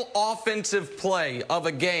final offensive play of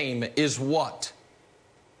a game is what?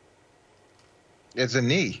 It's a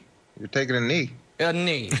knee. You're taking a knee. A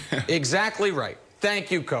knee. Exactly right.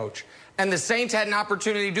 Thank you, Coach. And the Saints had an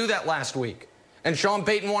opportunity to do that last week. And Sean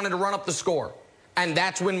Payton wanted to run up the score. And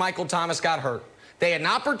that's when Michael Thomas got hurt. They had an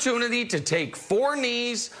opportunity to take 4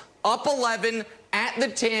 knees, up 11, at the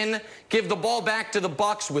 10, give the ball back to the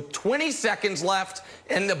Bucs with 20 seconds left,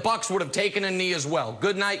 and the Bucs would have taken a knee as well.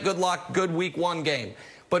 Good night, good luck, good week 1 game.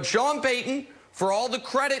 But Sean Payton, for all the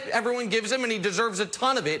credit everyone gives him, and he deserves a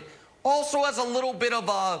ton of it, also has a little bit of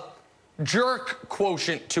a jerk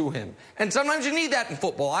quotient to him. And sometimes you need that in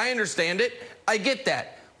football. I understand it. I get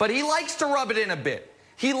that. But he likes to rub it in a bit.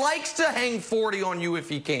 He likes to hang 40 on you if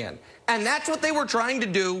he can. And that's what they were trying to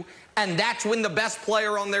do, and that's when the best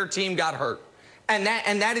player on their team got hurt. And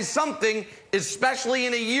that is something, especially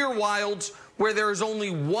in a year, Wilds, where there is only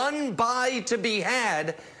one bye to be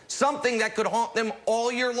had, something that could haunt them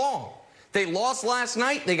all year long. They lost last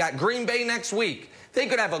night. They got Green Bay next week. They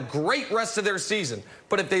could have a great rest of their season.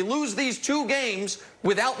 But if they lose these 2 games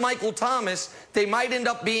without Michael Thomas, they might end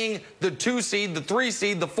up being the 2 seed, the 3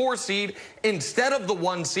 seed, the 4 seed instead of the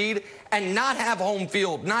 1 seed, and not have home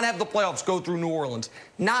field, not have the playoffs go through New Orleans,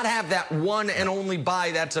 not have that one and only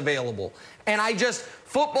bye that's available. And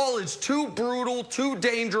football is too brutal, too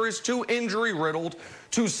dangerous, too injury-riddled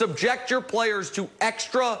to subject your players to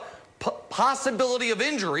extra possibility of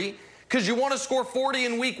injury because you want to score 40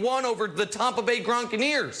 in week 1 over the Tampa Bay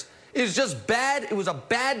Gronkaneers. It's just bad. It was a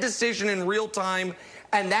bad decision in real time,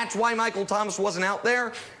 and that's why Michael Thomas wasn't out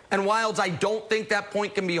there. And Wilds, I don't think that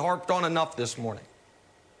point can be harped on enough this morning.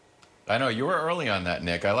 I know you were early on that,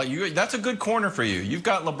 Nick. I like you. That's a good corner for you. You've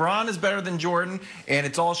got LeBron is better than Jordan, and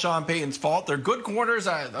it's all Sean Payton's fault. They're good corners.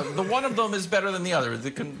 The one of them is better than the other.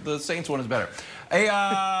 The Saints one is better. Hey,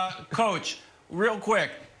 Coach, real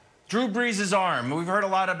quick. Drew Brees' arm. We've heard a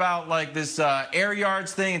lot about like this air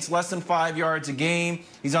yards thing. It's less than 5 yards a game.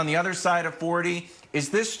 He's on the other side of 40. Is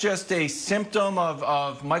this just a symptom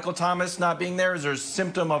of Michael Thomas not being there? Is there a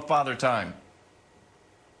symptom of Father Time?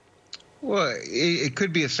 Well, it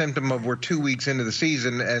could be a symptom of we're 2 weeks into the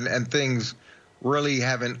season and things really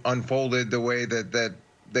haven't unfolded the way that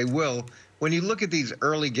they will. When you look at these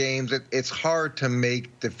early games, it's hard to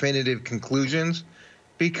make definitive conclusions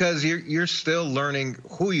because you're still learning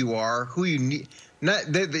who you are, who you need. And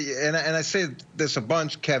I say this a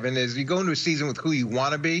bunch, Kevin, is you go into a season with who you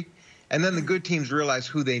want to be, and then the good teams realize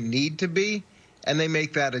who they need to be, and they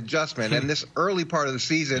make that adjustment. And this early part of the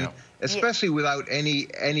season, especially without any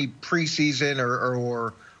preseason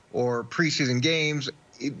or preseason games,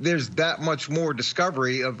 there's that much more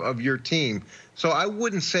discovery of your team. So I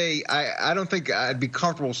wouldn't say I don't think I'd be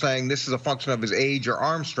comfortable saying this is a function of his age or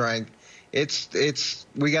arm strength. It's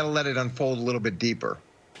we got to let it unfold a little bit deeper.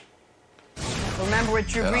 Remember with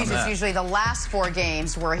Drew Brees, it's usually the last 4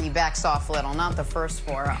 games where he backs off a little, not the first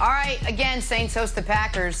 4. All right, again, Saints host the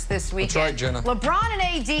Packers this weekend. That's right, Jenna. LeBron and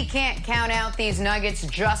AD can't count out these Nuggets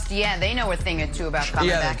just yet. They know a thing or two about coming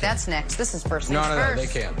back. That's next. This is First Things First. No, they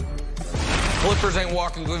can't. Clippers ain't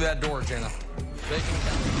walking through that door, Jenna. They can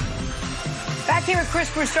count. Back here with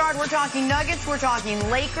Chris Broussard, we're talking Nuggets, we're talking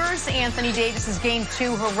Lakers. Anthony Davis's Game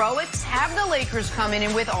 2 heroics. Have the Lakers coming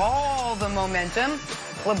in with all the momentum.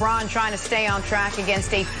 LeBron trying to stay on track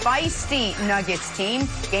against a feisty Nuggets team.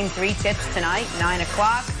 Game 3 tips tonight, 9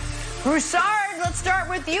 o'clock. Broussard, let's start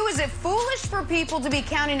with you. Is it foolish for people to be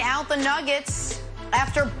counting out the Nuggets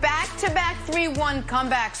after back-to-back 3-1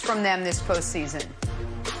 comebacks from them this postseason?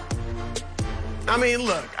 I mean,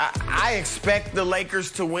 look, I expect the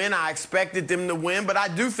Lakers to win. I expected them to win, but I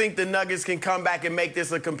do think the Nuggets can come back and make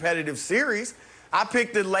this a competitive series. I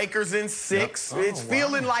picked the Lakers in 6. It's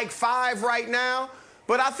feeling like 5 right now.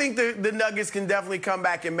 But I think the Nuggets can definitely come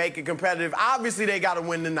back and make it competitive. Obviously, they got to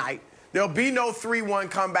win tonight. There'll be no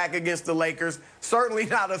 3-1 comeback against the Lakers, certainly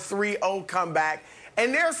not a 3-0 comeback.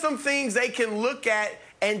 And there are some things they can look at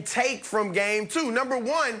and take from game 2. Number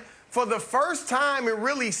one, for the first time in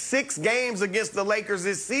really 6 games against the Lakers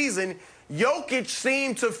this season, Jokic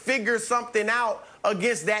seemed to figure something out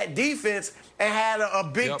against that defense and had a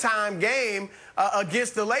big-time game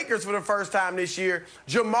against the Lakers for the first time this year.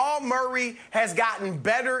 Jamal Murray has gotten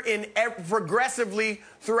better progressively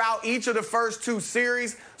throughout each of the first 2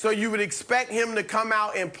 series, so you would expect him to come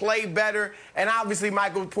out and play better. And obviously,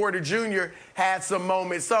 Michael Porter Jr. had some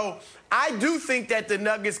moments. So I do think that the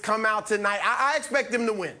Nuggets come out tonight. I expect them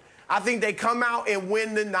to win. I think they come out and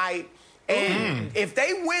win the night. And if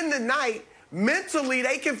they win the night, mentally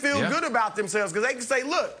they can feel good about themselves because they can say,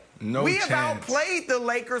 look, we have outplayed the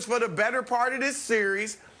Lakers for the better part of this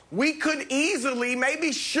series. We could easily,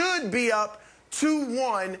 maybe should be up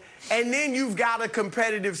 2-1, and then you've got a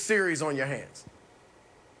competitive series on your hands.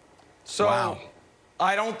 So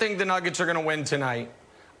I don't think the Nuggets are going to win tonight.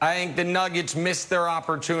 I think the Nuggets missed their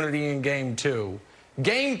opportunity in Game 2.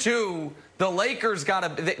 Game 2, the Lakers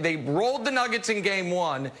they rolled the Nuggets in Game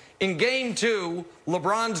 1. In Game 2,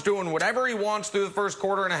 LeBron's doing whatever he wants through the first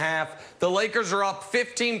quarter and a half. The Lakers are up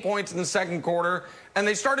 15 points in the second quarter, and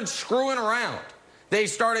they started screwing around. They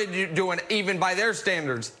started doing, even by their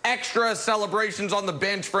standards, extra celebrations on the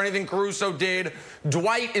bench for anything Caruso did.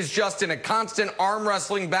 Dwight is just in a constant arm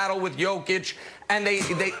wrestling battle with Jokic, and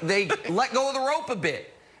they let go of the rope a bit.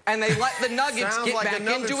 And they let the Nuggets get back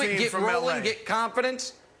into it, get rolling, get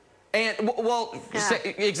confidence. And,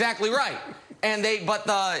 exactly right. And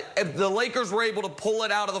the Lakers were able to pull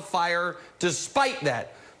it out of the fire despite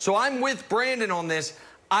that. So I'm with Brandon on this.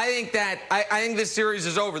 I think this series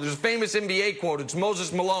is over. There's a famous NBA quote. It's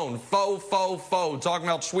Moses Malone, faux, talking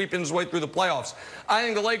about sweeping his way through the playoffs. I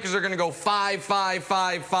think the Lakers are going to go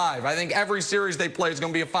 5-5-5-5. I think every series they play is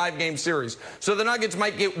going to be a 5-game series. So the Nuggets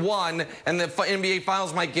might get 1, and the NBA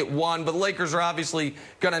Finals might get 1, but the Lakers are obviously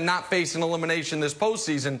going to not face an elimination this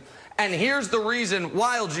postseason. And here's the reason,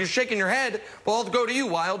 Wilds, you're shaking your head. Well, I'll go to you,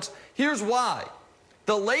 Wilds. Here's why.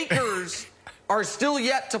 The Lakers are still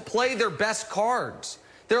yet to play their best cards.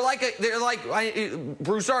 They're like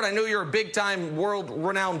Broussard, I know you're a big-time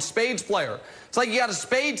world-renowned spades player. It's like you got a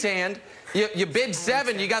spades hand, you bid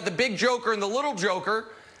 7, you got the big joker and the little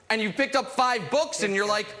joker, and you picked up 5 books, and you're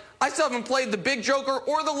like, I still haven't played the big joker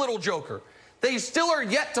or the little joker. They still are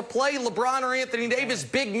yet to play LeBron or Anthony Davis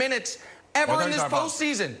big minutes ever in this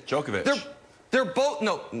postseason. Djokovic. They're both,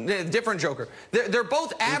 no, different joker. They're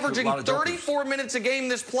both averaging 34 minutes a game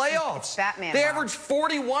this playoffs. They average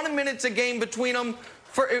 41 minutes a game between them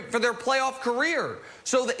for their playoff career.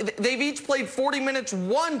 So they've each played 40 minutes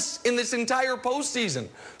once in this entire postseason.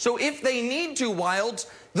 So if they need to, Wilds,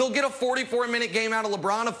 they'll get a 44-minute game out of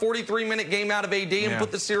LeBron, a 43-minute game out of AD, and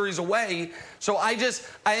put the series away. So I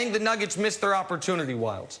think the Nuggets missed their opportunity,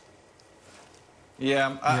 Wilds.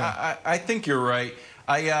 I think you're right.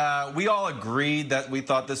 We all agreed that we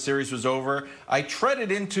thought this series was over. I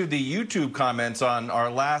treaded into the YouTube comments on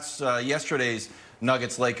our yesterday's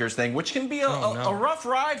Nuggets-Lakers thing, which can be a rough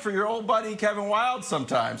ride for your old buddy Kevin Wilds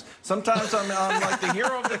sometimes. Sometimes I'm like the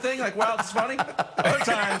hero of the thing, like Wilds is funny. Other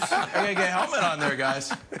times, I gotta get a helmet on there,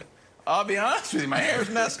 guys. I'll be honest with you, my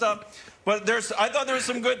hair's messed up. But I thought there were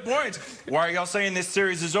some good points. Why are y'all saying this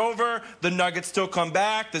series is over? The Nuggets still come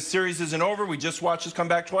back. The series isn't over. We just watched us come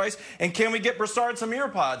back twice. And can we get Broussard some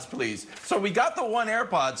earpods, please? So we got the one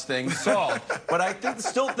AirPods thing solved. But I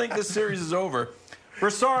still think this series is over.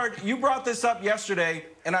 Broussard, you brought this up yesterday,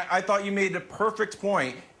 and I thought you made a perfect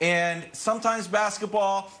point. And sometimes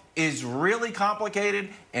basketball is really complicated,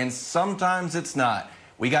 and sometimes it's not.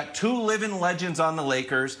 We got 2 living legends on the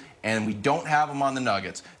Lakers, and we don't have them on the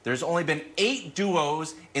Nuggets. There's only been 8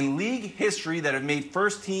 duos in league history that have made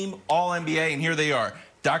first-team All-NBA, and here they are.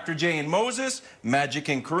 Dr. J and Moses, Magic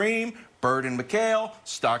and Kareem, Bird and McHale,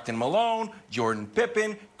 Stockton Malone, Jordan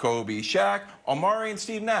Pippen, Kobe, Shaq, Omari, and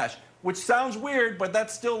Steve Nash. Which sounds weird, but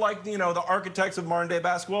that's still like, the architects of modern-day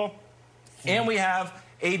basketball. And we have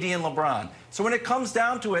AD and LeBron. So when it comes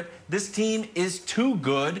down to it, this team is too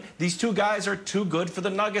good. These 2 guys are too good for the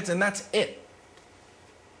Nuggets, and that's it.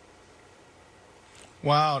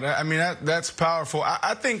 Wow, that's powerful.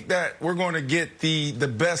 I think that we're going to get the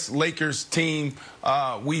best Lakers team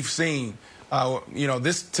we've seen.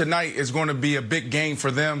 This tonight is going to be a big game for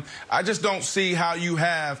them. I just don't see how you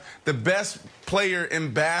have the best player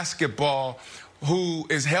in basketball who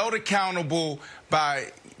is held accountable by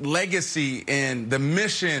legacy and the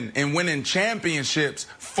mission and winning championships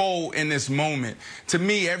fold in this moment. To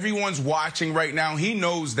me, everyone's watching right now. He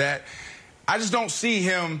knows that. I just don't see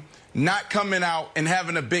him not coming out and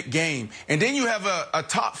having a big game. And then you have a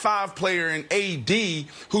top 5 player in AD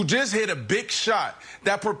who just hit a big shot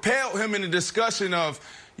that propelled him in the discussion of,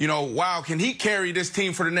 you know, wow, can he carry this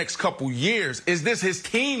team for the next couple years? Is this his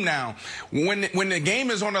team now? When the game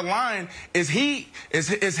is on the line, is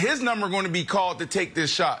his number going to be called to take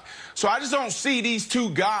this shot? So I just don't see these two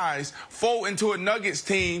guys fold into a Nuggets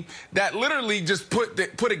team that literally just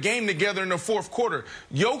put a game together in the fourth quarter.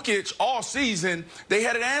 Jokic, all season, they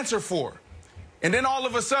had an answer for. And then all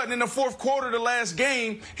of a sudden in the fourth quarter, the last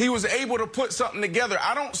game, he was able to put something together.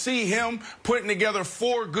 I don't see him putting together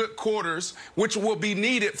 4 good quarters, which will be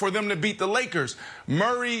needed for them to beat the Lakers.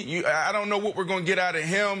 Murray, I don't know what we're going to get out of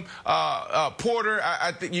him. Porter,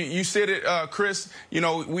 I think you said it, Chris. You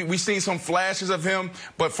know, we seen some flashes of him.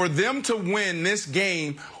 But for them to win this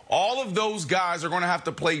game, all of those guys are going to have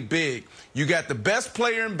to play big. You got the best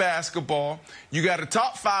player in basketball. You got a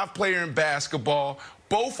top 5 player in basketball.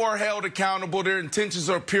 Both are held accountable. Their intentions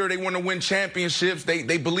are pure. They want to win championships.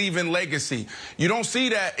 They believe in legacy. You don't see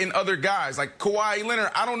that in other guys. Like Kawhi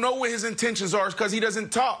Leonard, I don't know what his intentions are because he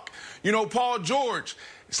doesn't talk. You know, Paul George,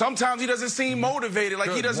 sometimes he doesn't seem motivated,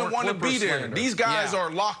 like he doesn't want to be there. Slander. These guys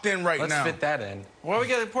are locked in right now. Let's fit that in. Well, we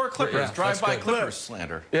got the poor Clippers. Drive-by Clippers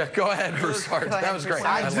slander. Yeah, go ahead, Bruce. That was great.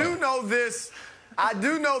 I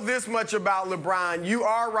do know this much about LeBron. You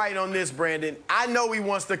are right on this, Brandon. I know he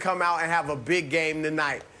wants to come out and have a big game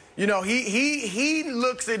tonight. You know, he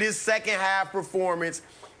looks at his second half performance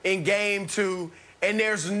in game 2, and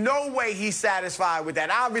there's no way he's satisfied with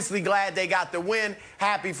that. Obviously glad they got the win,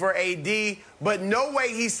 happy for AD, but no way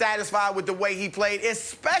he's satisfied with the way he played,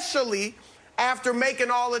 especially after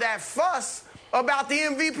making all of that fuss about the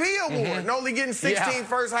MVP award and only getting 16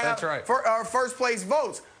 first place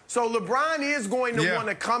votes. So LeBron is going to want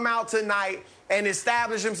to come out tonight and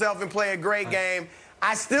establish himself and play a great game.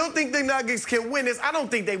 I still think the Nuggets can win this. I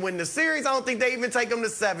don't think they win the series. I don't think they even take them to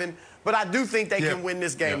 7. But I do think they can win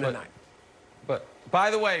this game tonight. But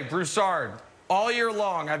by the way, Broussard, all year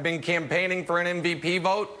long I've been campaigning for an MVP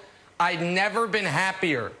vote. I'd never been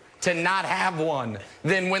happier to not have one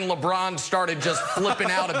than when LeBron started just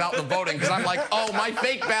flipping out about the voting, because I'm like, oh, my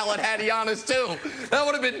fake ballot had Giannis too. That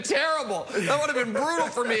would have been terrible. That would have been brutal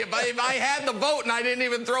for me if I had the vote and I didn't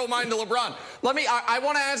even throw mine to LeBron. I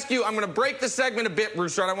want to ask you, I'm going to break the segment a bit,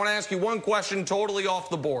 Broussard. I want to ask you one question totally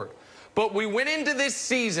off the board. But we went into this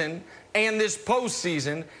season and this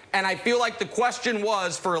postseason, and I feel like the question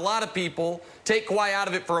was, for a lot of people, take Kawhi out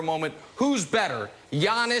of it for a moment, who's better,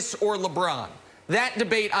 Giannis or LeBron? That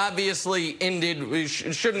debate obviously ended. It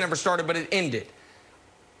should have never started, but it ended.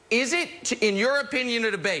 Is it, in your opinion,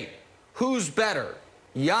 a debate? Who's better,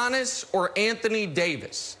 Giannis or Anthony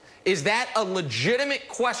Davis? Is that a legitimate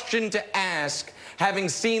question to ask, having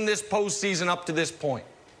seen this postseason up to this point?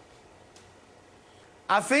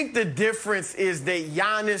 I think the difference is that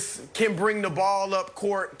Giannis can bring the ball up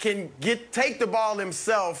court, can take the ball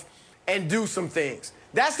himself and do some things.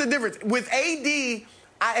 That's the difference. With AD,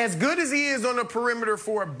 as good as he is on the perimeter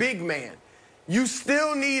for a big man, you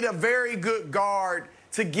still need a very good guard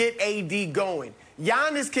to get AD going.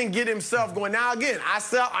 Giannis can get himself going. Now, again,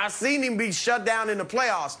 I've seen him be shut down in the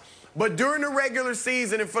playoffs, but during the regular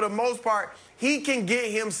season and for the most part, he can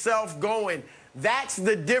get himself going. That's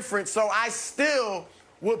the difference. So I still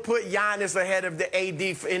would put Giannis ahead of the AD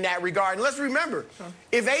in that regard. And let's remember,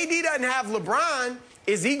 if AD doesn't have LeBron,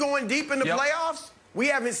 is he going deep in the playoffs? We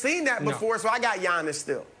haven't seen that before, so I got Giannis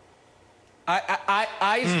still.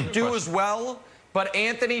 I do as well, but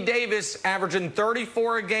Anthony Davis averaging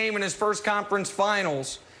 34 a game in his first conference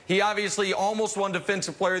finals. He obviously almost won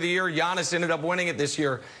Defensive Player of the Year. Giannis ended up winning it this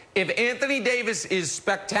year. If Anthony Davis is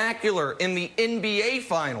spectacular in the NBA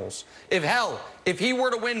Finals, if he were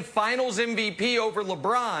to win Finals MVP over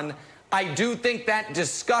LeBron, I do think that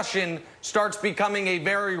discussion starts becoming a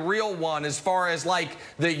very real one as far as like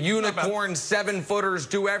the unicorn 7-footers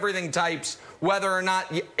do everything types, whether or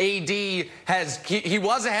not AD he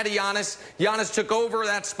was ahead of Giannis. Giannis took over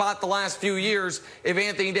that spot the last few years. If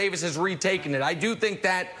Anthony Davis has retaken it, I do think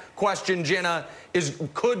that question, Jenna,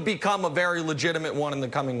 could become a very legitimate one in the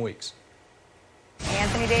coming weeks.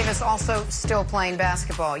 Anthony Davis also still playing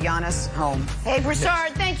basketball. Giannis home. Hey,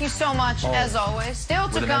 Broussard, thank you so much, as always. Still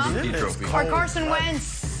to come are Carson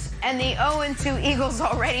Wentz and the 0-2 Eagles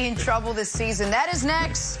already in trouble this season. That is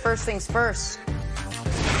next. First things first.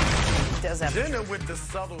 He does have Jenna with the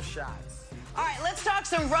subtle shots. All right, let's talk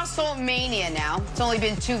some Russell mania now. It's only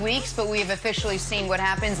been 2 weeks, but we have officially seen what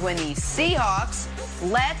happens when the Seahawks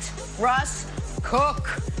let Russ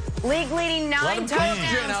cook. League-leading 9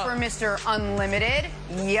 touchdowns for Mr. Unlimited.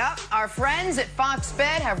 Yep, our friends at Fox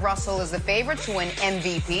Bet have Russell as the favorite to win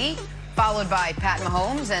MVP. followed by Pat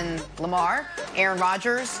Mahomes and Lamar, Aaron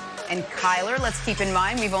Rodgers and Kyler. Let's keep in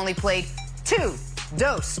mind we've only played 2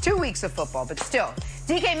 weeks of football, but still.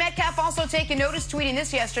 DK Metcalf also taking notice, tweeting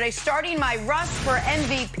this yesterday, starting my Russ for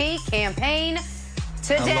MVP campaign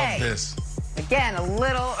today. I love this. Again, a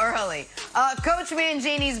little early. Coach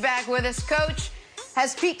Mangini's back with us. Coach,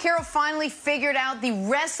 has Pete Carroll finally figured out the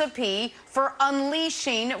recipe for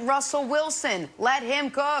unleashing Russell Wilson? Let him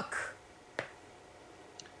cook.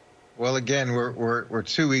 Well, again, we're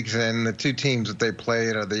 2 weeks in. The two teams that they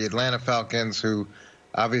played are the Atlanta Falcons, who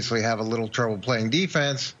obviously have a little trouble playing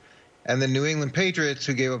defense, and the New England Patriots,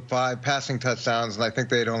 who gave up 5 passing touchdowns, and I think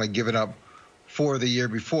they had only given up 4 the year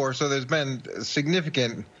before. So there's been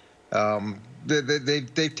significant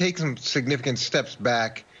they've taken some significant steps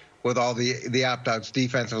back with all the opt-outs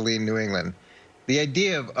defensively in New England. The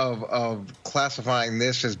idea of classifying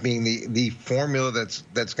this as being the formula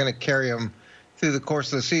that's going to carry them through the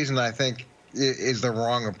course of the season, I think, is the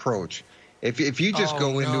wrong approach. If you just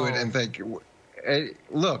go into it and think,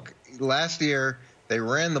 look, last year they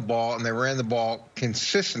ran the ball, and they ran the ball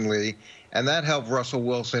consistently, and that helped Russell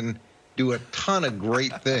Wilson do a ton of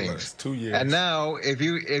great things. 2 years. And now, if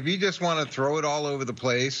you just want to throw it all over the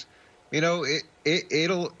place,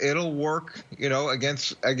 it'll work,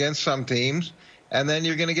 against some teams, and then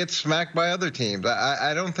you're going to get smacked by other teams.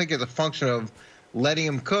 I don't think it's a function of letting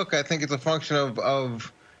him cook. I think it's a function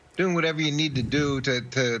of doing whatever you need to do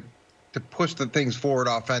to push the things forward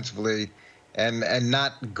offensively, and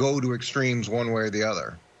not go to extremes one way or the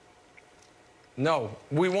other. No,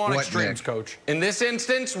 we want extremes, Nick? Coach. In this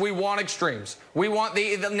instance, we want extremes. We want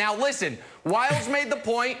now listen, Wiles made the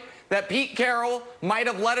point that Pete Carroll might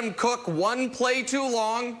have let him cook one play too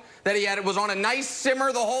long, that it was on a nice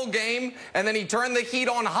simmer the whole game, and then he turned the heat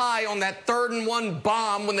on high on that 3rd and 1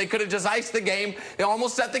 bomb when they could have just iced the game. They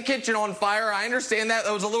almost set the kitchen on fire. I understand that.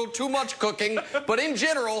 That was a little too much cooking. But in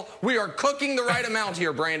general, we are cooking the right amount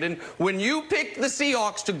here, Brandon. When you picked the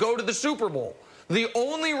Seahawks to go to the Super Bowl, the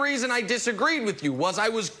only reason I disagreed with you was I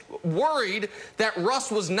was worried that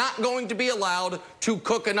Russ was not going to be allowed to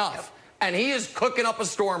cook enough. And he is cooking up a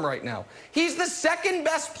storm right now. He's the 2nd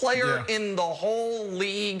best player in the whole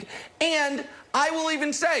league. And I will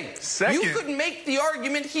even say, you could make the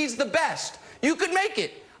argument he's the best. You could make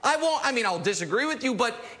it. I'll disagree with you,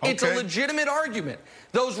 but it's a legitimate argument.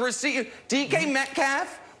 Those DK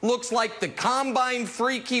Metcalf looks like the combine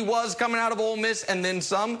freak he was coming out of Ole Miss, and then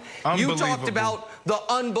some. You talked about the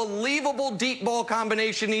unbelievable deep ball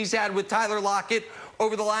combination he's had with Tyler Lockett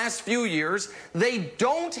over the last few years. They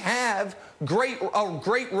don't have a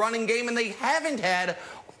great running game, and they haven't had,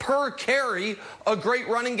 per carry, a great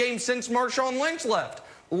running game since Marshawn Lynch left.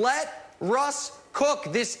 Let Russ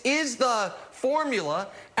cook. This is the formula.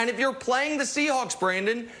 And if you're playing the Seahawks,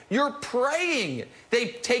 Brandon, you're praying they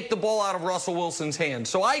take the ball out of Russell Wilson's hands.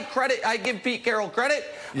 So I give Pete Carroll credit.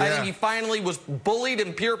 I think he finally was bullied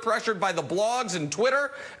and peer pressured by the blogs and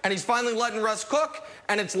Twitter, and he's finally letting Russ cook,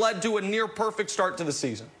 and it's led to a near perfect start to the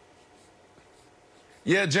season.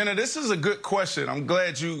 Yeah, Jenna, this is a good question. I'm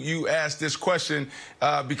glad you asked this question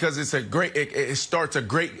because it's it starts a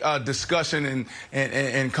great discussion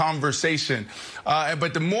and conversation.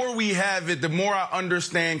 But the more we have it, the more I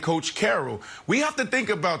understand Coach Carroll. We have to think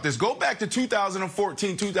about this. Go back to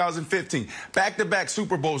 2014, 2015, back-to-back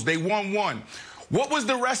Super Bowls. They won one. What was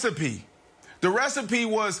the recipe? The recipe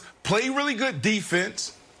was play really good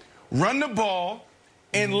defense, run the ball,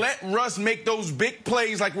 and let Russ make those big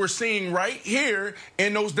plays like we're seeing right here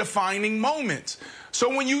in those defining moments.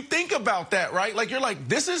 So when you think about that, right, you're like,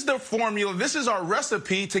 this is the formula, this is our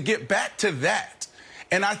recipe to get back to that.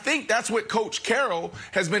 And I think that's what Coach Carroll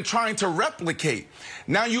has been trying to replicate.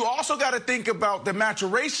 Now, you also got to think about the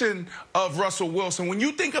maturation of Russell Wilson. When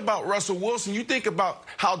you think about Russell Wilson, you think about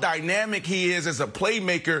how dynamic he is as a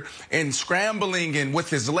playmaker and scrambling and with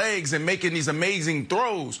his legs and making these amazing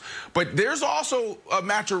throws. But there's also a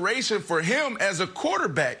maturation for him as a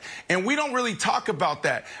quarterback, and we don't really talk about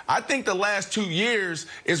that. I think the last 2 years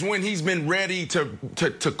is when he's been ready to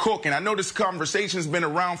cook. And I know this conversation's been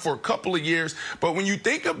around for a couple of years, but when you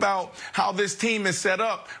think about how this team is set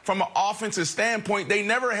up from an offensive standpoint, they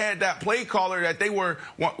never had that play caller that they were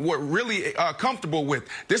really comfortable with.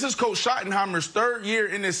 This is Coach Schottenheimer's 3rd year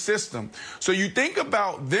in this system. So you think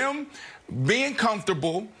about them being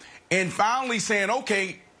comfortable and finally saying,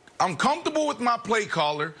 okay, I'm comfortable with my play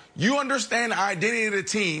caller. You understand the identity of the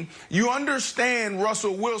team. You understand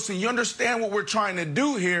Russell Wilson. You understand what we're trying to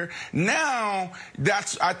do here. Now,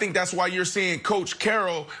 I think that's why you're seeing Coach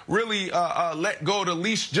Carroll really let go of the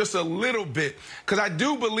leash just a little bit, because I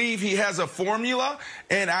do believe he has a formula,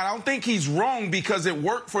 and I don't think he's wrong because it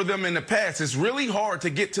worked for them in the past. It's really hard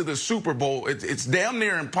to get to the Super Bowl. It's damn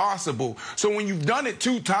near impossible. So when you've done it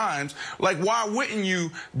 2 times, like, why wouldn't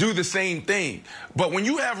you do the same thing? But when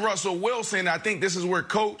you have Russell Wilson, I think this is where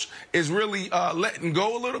Coach is really letting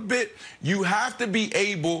go a little bit. You have to be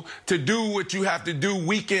able to do what you have to do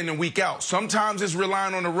week in and week out. Sometimes it's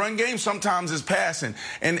relying on the run game. Sometimes it's passing.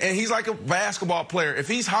 And he's like a basketball player. If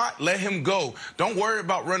he's hot, let him go. Don't worry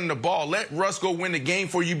about running the ball. Let Russ go win the game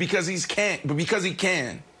for you because he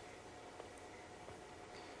can.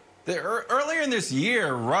 Earlier in this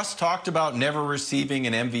year, Russ talked about never receiving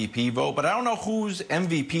an MVP vote, but I don't know whose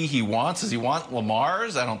MVP he wants. Does he want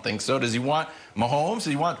Lamar's? I don't think so. Does he want Mahomes? Does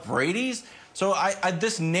he want Brady's? So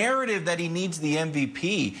this narrative that he needs the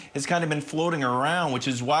MVP has kind of been floating around, which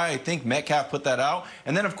is why I think Metcalf put that out.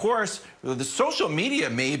 And then, of course, the social media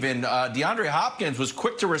maven, DeAndre Hopkins, was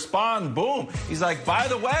quick to respond. Boom. He's like, by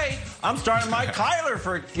the way, I'm starting my Kyler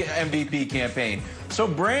for MVP campaign. So,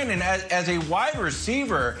 Brandon, as a wide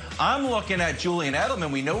receiver, I'm looking at Julian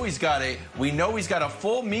Edelman. We know he's got a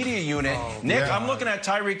full media unit. Nick, yeah. I'm looking at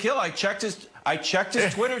Tyreek Hill. I checked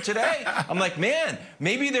his Twitter today. I'm like, man,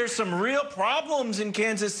 maybe there's some real problems in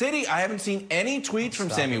Kansas City. I haven't seen any tweets from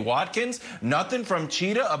Sammy Watkins, nothing from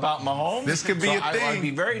Cheetah about Mahomes. This could be a thing. I'd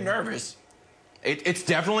be very nervous. It's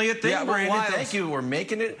definitely a thing, Brandon. Wilds, thank you. We're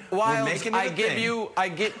making it. Wilds, we're making it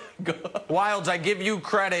Wilds, I give you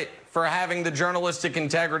credit for having the journalistic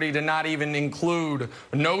integrity to not even include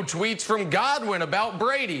no tweets from Godwin about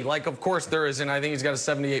Brady. Like, of course there isn't. I think he's got a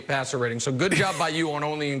 78 passer rating. So good job by you on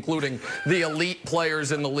only including the elite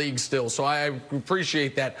players in the league still. So I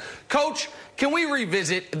appreciate that. Coach, can we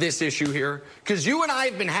revisit this issue here? Because you and I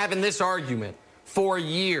have been having this argument for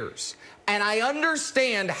years. And I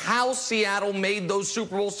understand how Seattle made those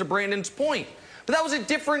Super Bowls, to Brandon's point. But that was a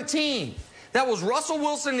different team. That was Russell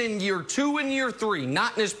Wilson in year 2 and year 3,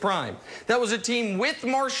 not in his prime. That was a team with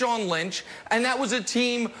Marshawn Lynch, and that was a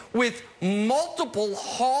team with multiple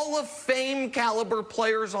Hall of Fame caliber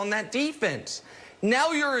players on that defense.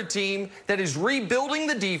 Now you're a team that is rebuilding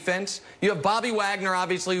the defense. You have Bobby Wagner,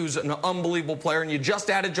 obviously, who's an unbelievable player, and you just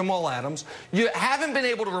added Jamal Adams. You haven't been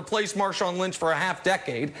able to replace Marshawn Lynch for a half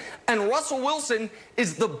decade. And Russell Wilson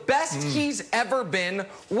is the best he's ever been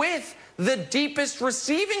with the deepest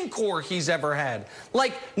receiving core he's ever had.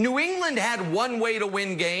 Like, New England had one way to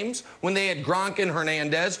win games when they had Gronk and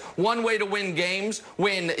Hernandez, one way to win games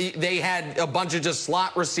when they had a bunch of just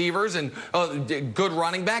slot receivers and good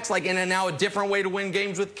running backs, like, and now a different way to win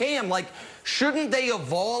games with Cam. Like, shouldn't they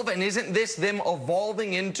evolve? And isn't this them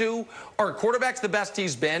evolving into our quarterback's the best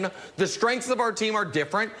he's been? The strengths of our team are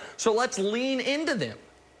different, so let's lean into them.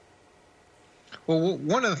 Well,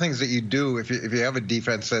 one of the things that you do if you have a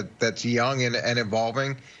defense that's young and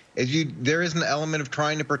evolving is there is an element of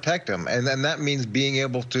trying to protect them, and then that means being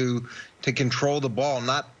able to control the ball,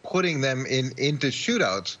 not putting them into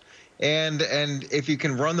shootouts. And if you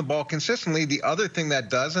can run the ball consistently, the other thing that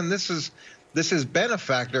does, and this has been a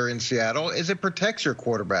factor in Seattle, is it protects your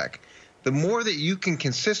quarterback. The more that you can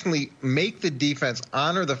consistently make the defense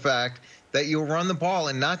honor the fact that you'll run the ball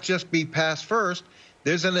and not just be pass first,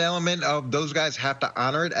 there's an element of those guys have to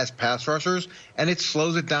honor it as pass rushers, and it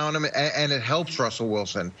slows it down and it helps Russell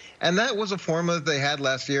Wilson. And that was a formula that they had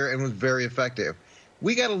last year and was very effective.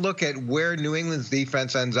 We got to look at where New England's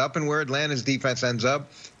defense ends up and where Atlanta's defense ends up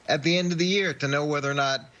at the end of the year to know whether or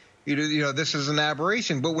not this is an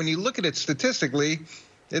aberration. But when you look at it statistically,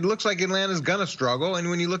 it looks like Atlanta's going to struggle. And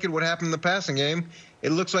when you look at what happened in the passing game, it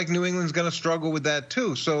looks like New England's going to struggle with that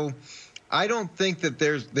too. So I don't think that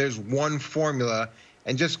there's one formula.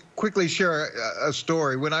 And just quickly share a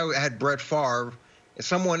story. When I had Brett Favre,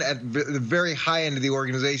 someone at the very high end of the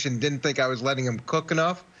organization didn't think I was letting him cook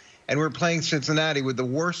enough. And we're playing Cincinnati with the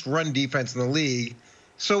worst run defense in the league.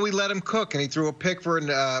 So we let him cook, and he threw a pick for an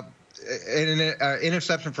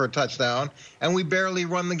interception for a touchdown, and we barely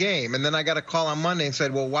run the game. And then I got a call on Monday and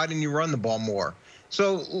said, well, why didn't you run the ball more?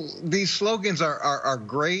 So these slogans are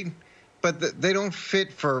great, but they don't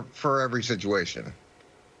fit for every situation.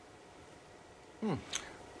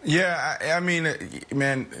 Yeah, I mean,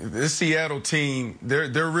 man, this Seattle team, they're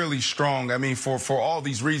really strong. I mean, for all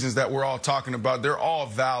these reasons that we're all talking about, they're all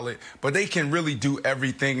valid, but they can really do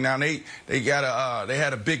everything. Now they had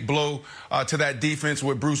a big blow to that defense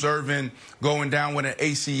with Bruce Irvin going down with an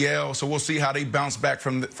ACL, so we'll see how they bounce back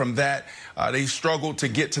from that. They struggled to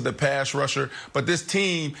get to the pass rusher, but this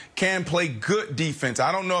team can play good defense.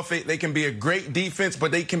 I don't know if they can be a great defense,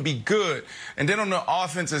 but they can be good. And then on the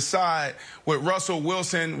offensive side, with Russell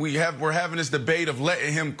Wilson, we're having this debate of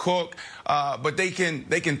letting him cook, but they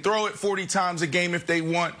can throw it 40 times a game if they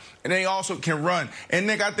want, and they also can run. And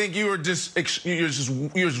Nick, I think you're just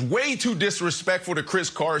way too disrespectful to Chris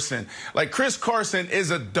Carson. Like, Chris Carson is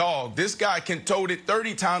a dog. This guy can tote it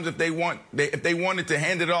 30 times if they wanted to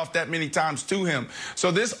hand it off that many times to him. So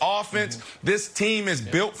this offense, this team is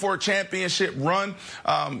built for a championship run.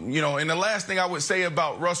 And the last thing I would say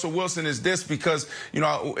about Russell Wilson is this, because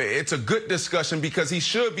it's a good discussion, because he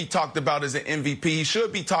should be talked about as an MVP. He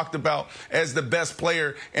should be talked about as the best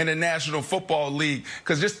player in the National Football League.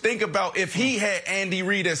 Because just think about, if he had Andy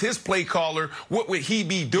Reid as his play caller, what would he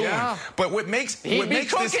be doing? Yeah. But what makes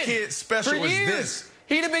this kid special is this.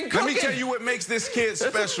 He'd have been cooking. Let me tell you what makes this kid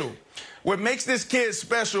special. What makes this kid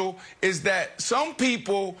special is that some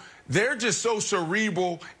people, they're just so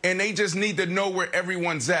cerebral and they just need to know where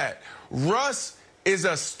everyone's at. Russ is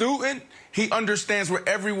a student. He understands where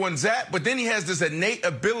everyone's at, but then he has this innate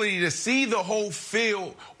ability to see the whole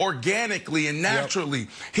field organically and naturally. Yep.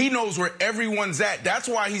 He knows where everyone's at. That's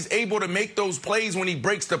why he's able to make those plays when he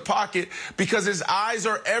breaks the pocket, because his eyes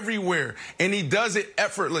are everywhere, and he does it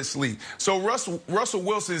effortlessly. So Russell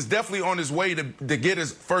Wilson is definitely on his way to get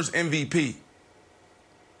his first MVP.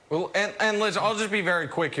 Well, and Liz, I'll just be very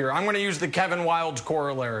quick here. I'm going to use the Kevin Wildes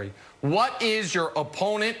corollary. What is your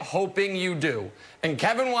opponent hoping you do? And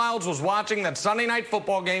Kevin Wildes was watching that Sunday Night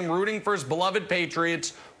Football game, rooting for his beloved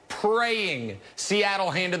Patriots, praying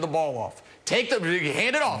Seattle handed the ball off. Hand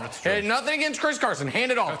it off. Nothing against Chris Carson.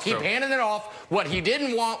 Hand it off. Keep handing it off. What he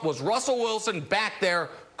didn't want was Russell Wilson back there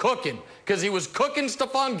cooking, because he was cooking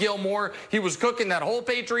Stephon Gilmore. He was cooking that whole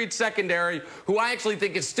Patriots secondary, who I actually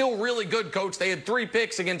think is still really good, Coach. They had 3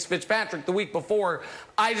 picks against Fitzpatrick the week before.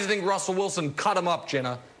 I just think Russell Wilson cut him up,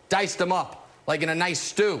 Jenna. Diced him up like in a nice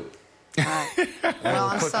stew. Well,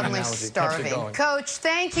 I'm suddenly starving. Coach,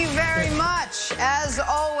 thank you very much. As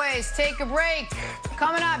always, take a break.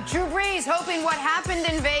 Coming up, Drew Brees hoping what happened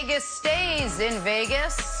in Vegas stays in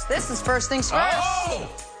Vegas. This is First Things First. Oh!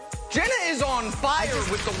 Jenna is on fire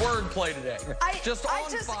with the wordplay today. I just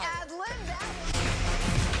ad-libbed that.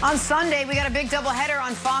 On Sunday, we got a big doubleheader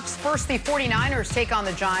on Fox. First, the 49ers take on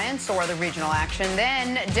the Giants, or the regional action.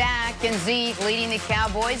 Then Dak and Zeke leading the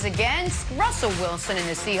Cowboys against Russell Wilson and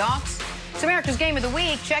the Seahawks. It's America's Game of the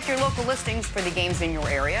Week. Check your local listings for the games in your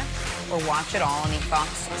area, or watch it all on the Fox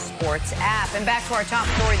Sports app. And back to our top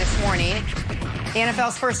story this morning. The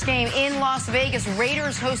NFL's first game in Las Vegas.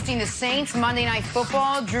 Raiders hosting the Saints. Monday Night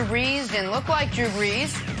Football. Drew Brees didn't look like Drew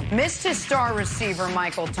Brees. Missed his star receiver,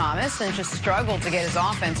 Michael Thomas, and just struggled to get his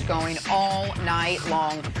offense going all night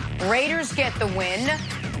long. Raiders get the win.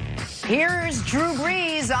 Here's Drew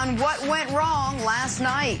Brees on what went wrong last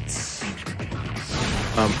night.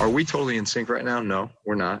 Are we totally in sync right now? No,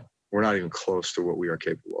 we're not. We're not even close to what we are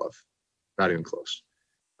capable of. Not even close.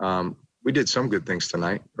 We did some good things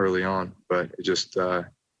tonight early on, but it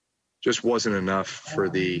just wasn't enough for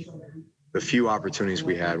the few opportunities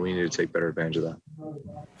we had. We needed to take better advantage of that.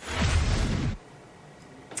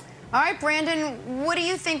 All right, Brandon, what do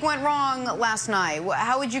you think went wrong last night?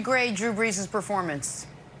 How would you grade Drew Brees' performance?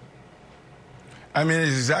 I mean,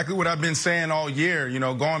 it's exactly what I've been saying all year,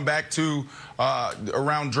 going back to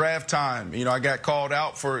around draft time. I got called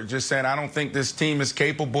out for just saying I don't think this team is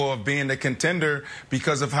capable of being a contender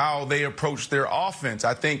because of how they approach their offense.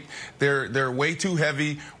 I think they're way too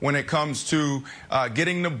heavy when it comes to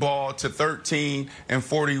getting the ball to 13 and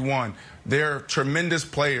 41. They're tremendous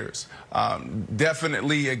players.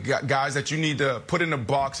 Definitely guys that you need to put in the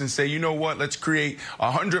box and say, you know what, let's create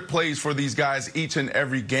 100 plays for these guys each and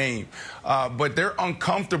every game. But they're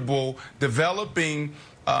uncomfortable developing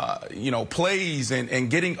plays and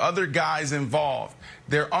getting other guys involved.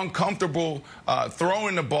 They're uncomfortable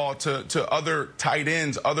throwing the ball to other tight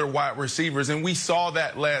ends, other wide receivers, and we saw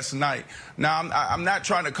that last night. Now, I'm not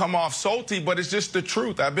trying to come off salty, but it's just the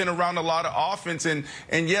truth. I've been around a lot of offense, and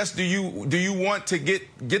yes, do you want to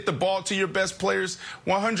get the ball to your best players?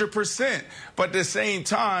 100%. But at the same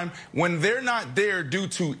time, when they're not there due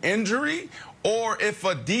to injury, or if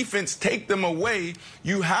a defense take them away,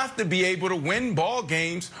 you have to be able to win ball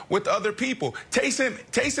games with other people.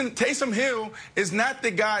 Taysom Hill is not not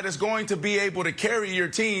the guy that's going to be able to carry your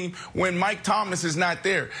team when Mike Thomas is not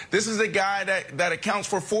there. This is a guy that accounts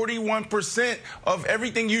for 41% of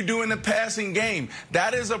everything you do in the passing game.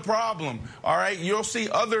 That is a problem, all right? You'll see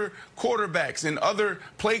other quarterbacks and other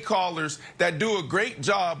play callers that do a great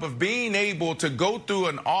job of being able to go through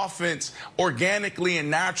an offense organically and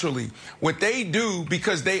naturally. What they do,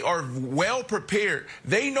 because they are well prepared,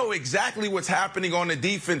 they know exactly what's happening on the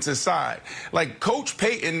defensive side. Like Coach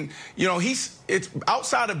Payton, you know, it's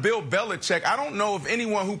outside of Bill Belichick, I don't know of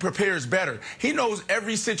anyone who prepares better. He knows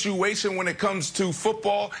every situation when it comes to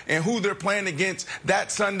football and who they're playing against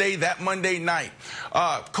that Sunday, that Monday night.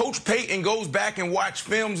 Coach Payton goes back and watch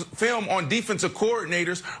film on defensive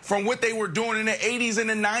coordinators from what they were doing in the 80s and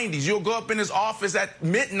the 90s. You'll go up in his office at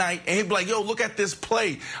midnight and he'll be like, yo, look at this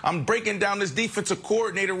play. I'm breaking down this defensive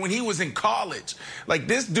coordinator when he was in college. Like,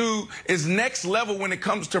 this dude is next level when it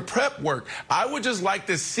comes to prep work. I would just like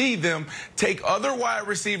to see them take other wide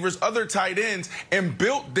receivers, other tight ends, and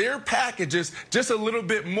build their packages just a little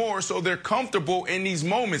bit more so they're comfortable in these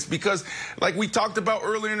moments. Because like we talked about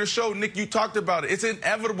earlier in the show, Nick, you talked about it. It's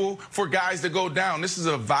inevitable for guys to go down. This is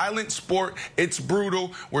a violent sport. It's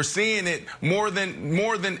brutal. We're seeing it more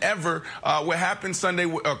than ever what happened Sunday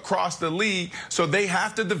across the league. So they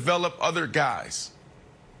have to develop other guys.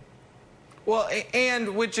 Well,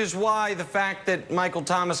 and which is why the fact that Michael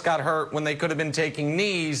Thomas got hurt when they could have been taking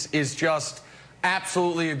knees is just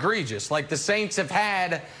absolutely egregious. Like, the Saints have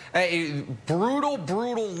had a brutal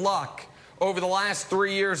luck over the last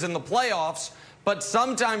 3 years in the playoffs, but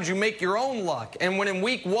sometimes you make your own luck. And when in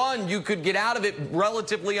week 1 you could get out of it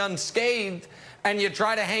relatively unscathed, and you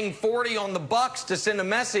try to hang 40 on the Bucs to send a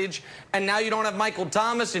message, and now you don't have Michael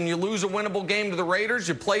Thomas, and you lose a winnable game to the Raiders.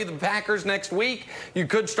 You play the Packers next week. You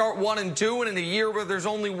could start 1-2, and in a year where there's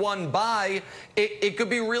only one bye, it could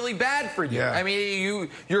be really bad for you. Yeah. I mean,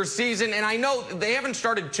 your season, and I know they haven't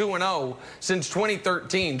started 2-0 since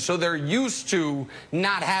 2013, so they're used to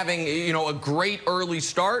not having, you know, a great early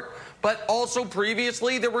start. But also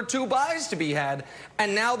previously there were 2 byes to be had,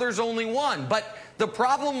 and now there's only one. But the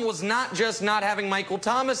problem was not just not having Michael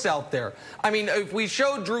Thomas out there. I mean, if we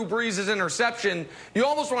showed Drew Brees' interception, you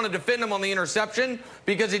almost want to defend him on the interception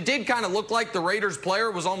because it did kind of look like the Raiders player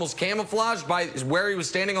was almost camouflaged by where he was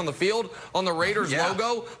standing on the field on the Raiders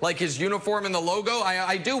logo, like his uniform and the logo.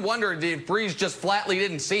 I do wonder if Brees just flatly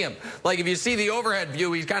didn't see him. Like, if you see the overhead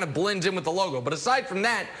view, he kind of blends in with the logo. But aside from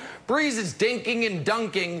that, Brees is dinking and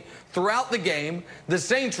dunking throughout the game. The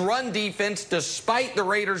Saints' run defense, despite the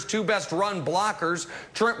Raiders' 2 best run blockers,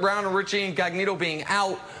 Trent Brown and Richie Incognito being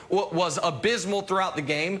out, was abysmal throughout the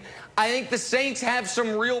game. I think the Saints have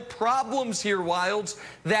some real problems here, Wilds,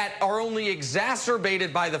 that are only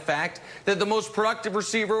exacerbated by the fact that the most productive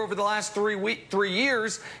receiver over the last 3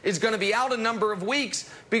 years is going to be out a number of weeks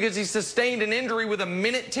because he sustained an injury with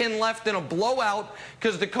 1:10 left in a blowout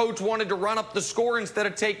because the coach wanted to run up the score instead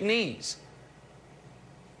of take knees.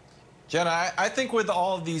 Jenna, I think with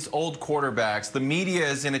all of these old quarterbacks, the media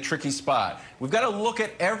is in a tricky spot. We've got to look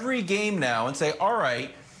at every game now and say, all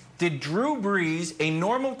right, did Drew Brees, a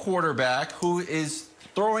normal quarterback who is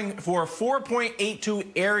throwing for 4.82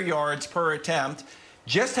 air yards per attempt,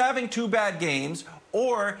 just having 2 bad games,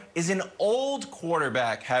 or is an old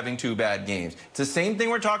quarterback having 2 bad games? It's the same thing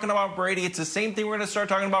we're talking about Brady. It's the same thing we're going to start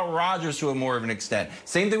talking about Rodgers to a more of an extent.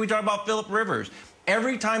 Same thing we talk about Phillip Rivers.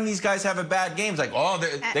 Every time these guys have a bad game, it's like, oh,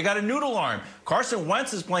 they got a noodle arm. Carson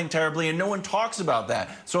Wentz is playing terribly, and no one talks about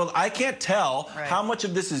that. So I can't tell how much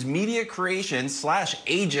of this is media creation /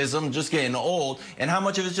 ageism, just getting old, and how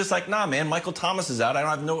much of it's just like, nah, man, Michael Thomas is out.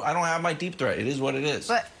 I don't have my deep threat. It is what it is.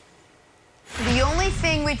 But the only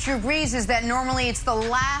thing with Drew Brees is that normally it's the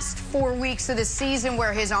last 4 weeks of the season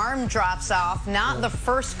where his arm drops off, not the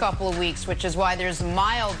first couple of weeks, which is why there's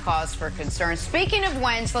mild cause for concern. Speaking of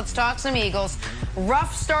Wentz, let's talk some Eagles.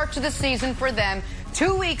 Rough start to the season for them.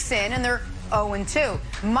 2 weeks in, and they're 0-2.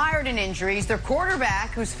 Mired in injuries. Their quarterback,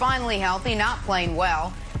 who's finally healthy, not playing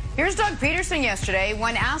well. Here's Doug Peterson yesterday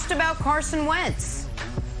when asked about Carson Wentz.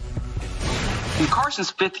 In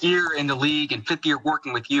Carson's 5th year in the league and 5th year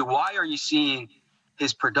working with you, why are you seeing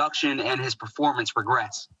his production and his performance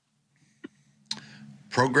regress?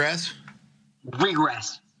 Progress?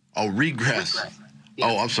 Regress. Oh, regress. Yeah.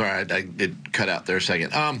 Oh, I'm sorry. I did cut out there a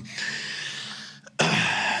second.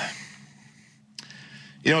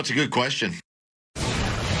 You know, it's a good question. He's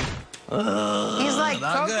like,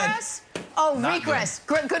 progress? Good. Oh, regress.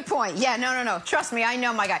 Good point. Yeah, no. Trust me, I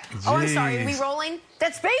know my guy. Jeez. Oh, I'm sorry. Are we rolling?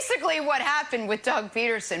 That's basically what happened with Doug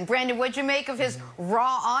Peterson. Brandon, what'd you make of his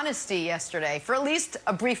raw honesty yesterday for at least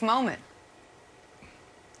a brief moment?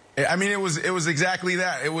 I mean, it was exactly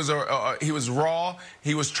that. It was he was raw,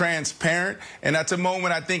 he was transparent, and that's a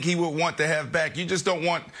moment I think he would want to have back. You just don't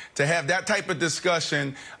want to have that type of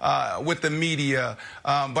discussion with the media.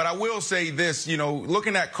 But I will say this, you know,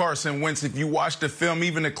 looking at Carson Wentz, if you watch the film,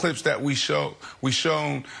 even the clips that we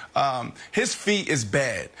shown, his feet is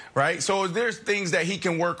bad, right? So there's things that he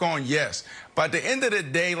can work on, yes. But at the end of the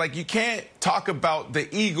day, like, you can't talk about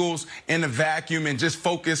the Eagles in a vacuum and just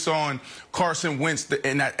focus on Carson Wentz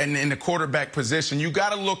in the quarterback position. You got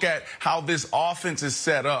to look at how this offense is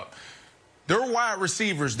set up. Their wide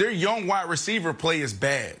receivers, their young wide receiver play is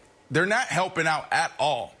bad. They're not helping out at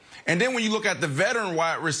all. And then when you look at the veteran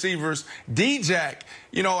wide receivers, D-Jack,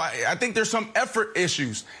 you know, I think there's some effort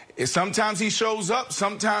issues. Sometimes he shows up,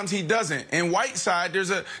 sometimes he doesn't. And Whiteside,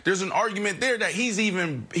 there's an argument there that he's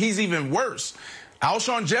even worse.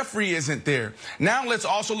 Alshon Jeffrey isn't there. Now let's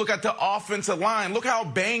also look at the offensive line. Look how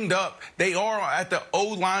banged up they are at the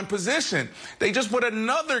O-line position. They just put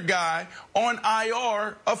another guy on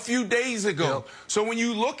IR a few days ago. Yep. So when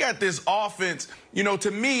you look at this offense, you know,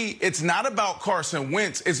 to me, it's not about Carson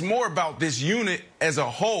Wentz. It's more about this unit as a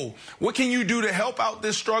whole. What can you do to help out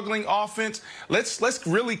this struggling offense? Let's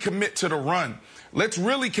really commit to the run. Let's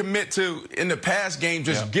really commit to, in the pass game,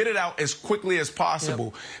 just get it out as quickly as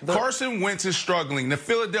possible. Carson Wentz is struggling. The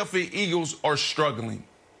Philadelphia Eagles are struggling.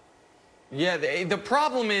 Yeah, the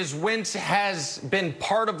problem is Wentz has been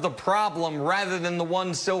part of the problem rather than the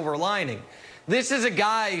one silver lining. This is a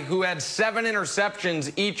guy who had 7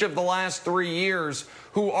 interceptions each of the last 3 years,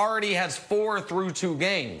 who already has 4 through 2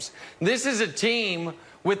 games. This is a team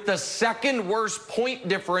with the second worst point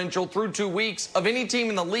differential through 2 weeks of any team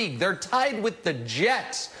in the league. They're tied with the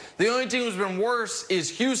Jets. The only team who's been worse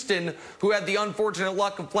is Houston, who had the unfortunate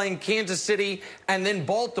luck of playing Kansas City and then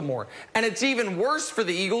Baltimore. And it's even worse for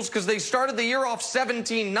the Eagles because they started the year off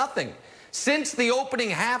 17-0. Since the opening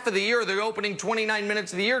half of the year, the opening 29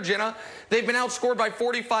 minutes of the year, Jenna, they've been outscored by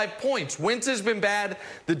 45 points. Wentz has been bad.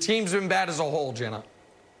 The team's been bad as a whole, Jenna.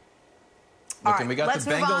 All right, let's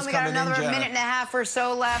move on. We got another minute and a half or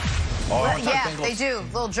so left. Oh, yeah, they do.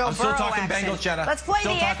 Little Joe Burrow still talking action. Bengals, Jenna. Let's play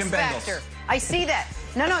still the X Factor. I see that.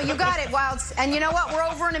 No, you got it, Wilds. And you know what? We're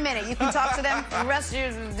over in a minute. You can talk to them the rest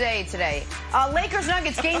of the day today.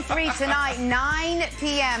 Lakers-Nuggets, Game 3 tonight, 9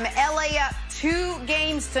 p.m. LA up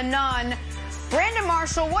 2-0. Brandon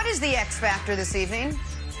Marshall, what is the X Factor this evening?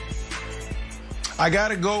 I got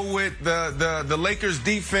to go with the Lakers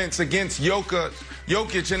defense against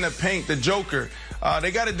Jokic in the paint, the Joker.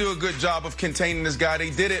 They got to do a good job of containing this guy. They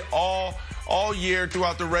did it all year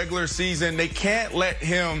throughout the regular season. They can't let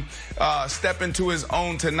him step into his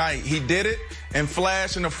own tonight. He did it and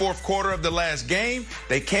flashed in the fourth quarter of the last game.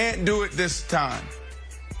 They can't do it this time.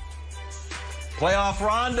 Playoff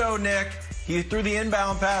Rondo, Nick. He threw the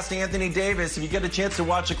inbound pass to Anthony Davis. If you get a chance to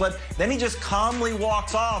watch the clip, then he just calmly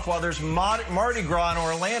walks off while there's Mardi Gras in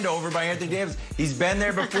Orlando over by Anthony Davis. He's been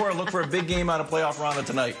there before. Look for a big game out of playoff Rondo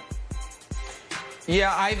tonight.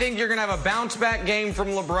 Yeah, I think you're going to have a bounce-back game from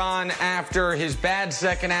LeBron after his bad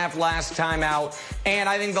second half last time out. And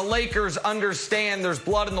I think the Lakers understand there's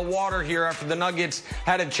blood in the water here after the Nuggets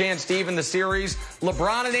had a chance to even the series.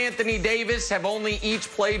 LeBron and Anthony Davis have only each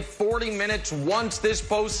played 40 minutes once this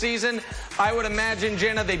postseason. I would imagine,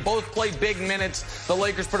 Jenna, they both play big minutes. The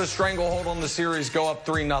Lakers put a stranglehold on the series, go up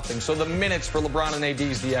 3-0. So the minutes for LeBron and AD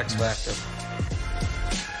is the X factor.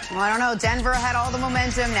 Well, I don't know. Denver had all the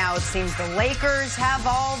momentum. Now it seems the Lakers have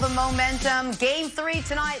all the momentum. Game 3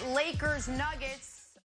 tonight, Lakers-Nuggets.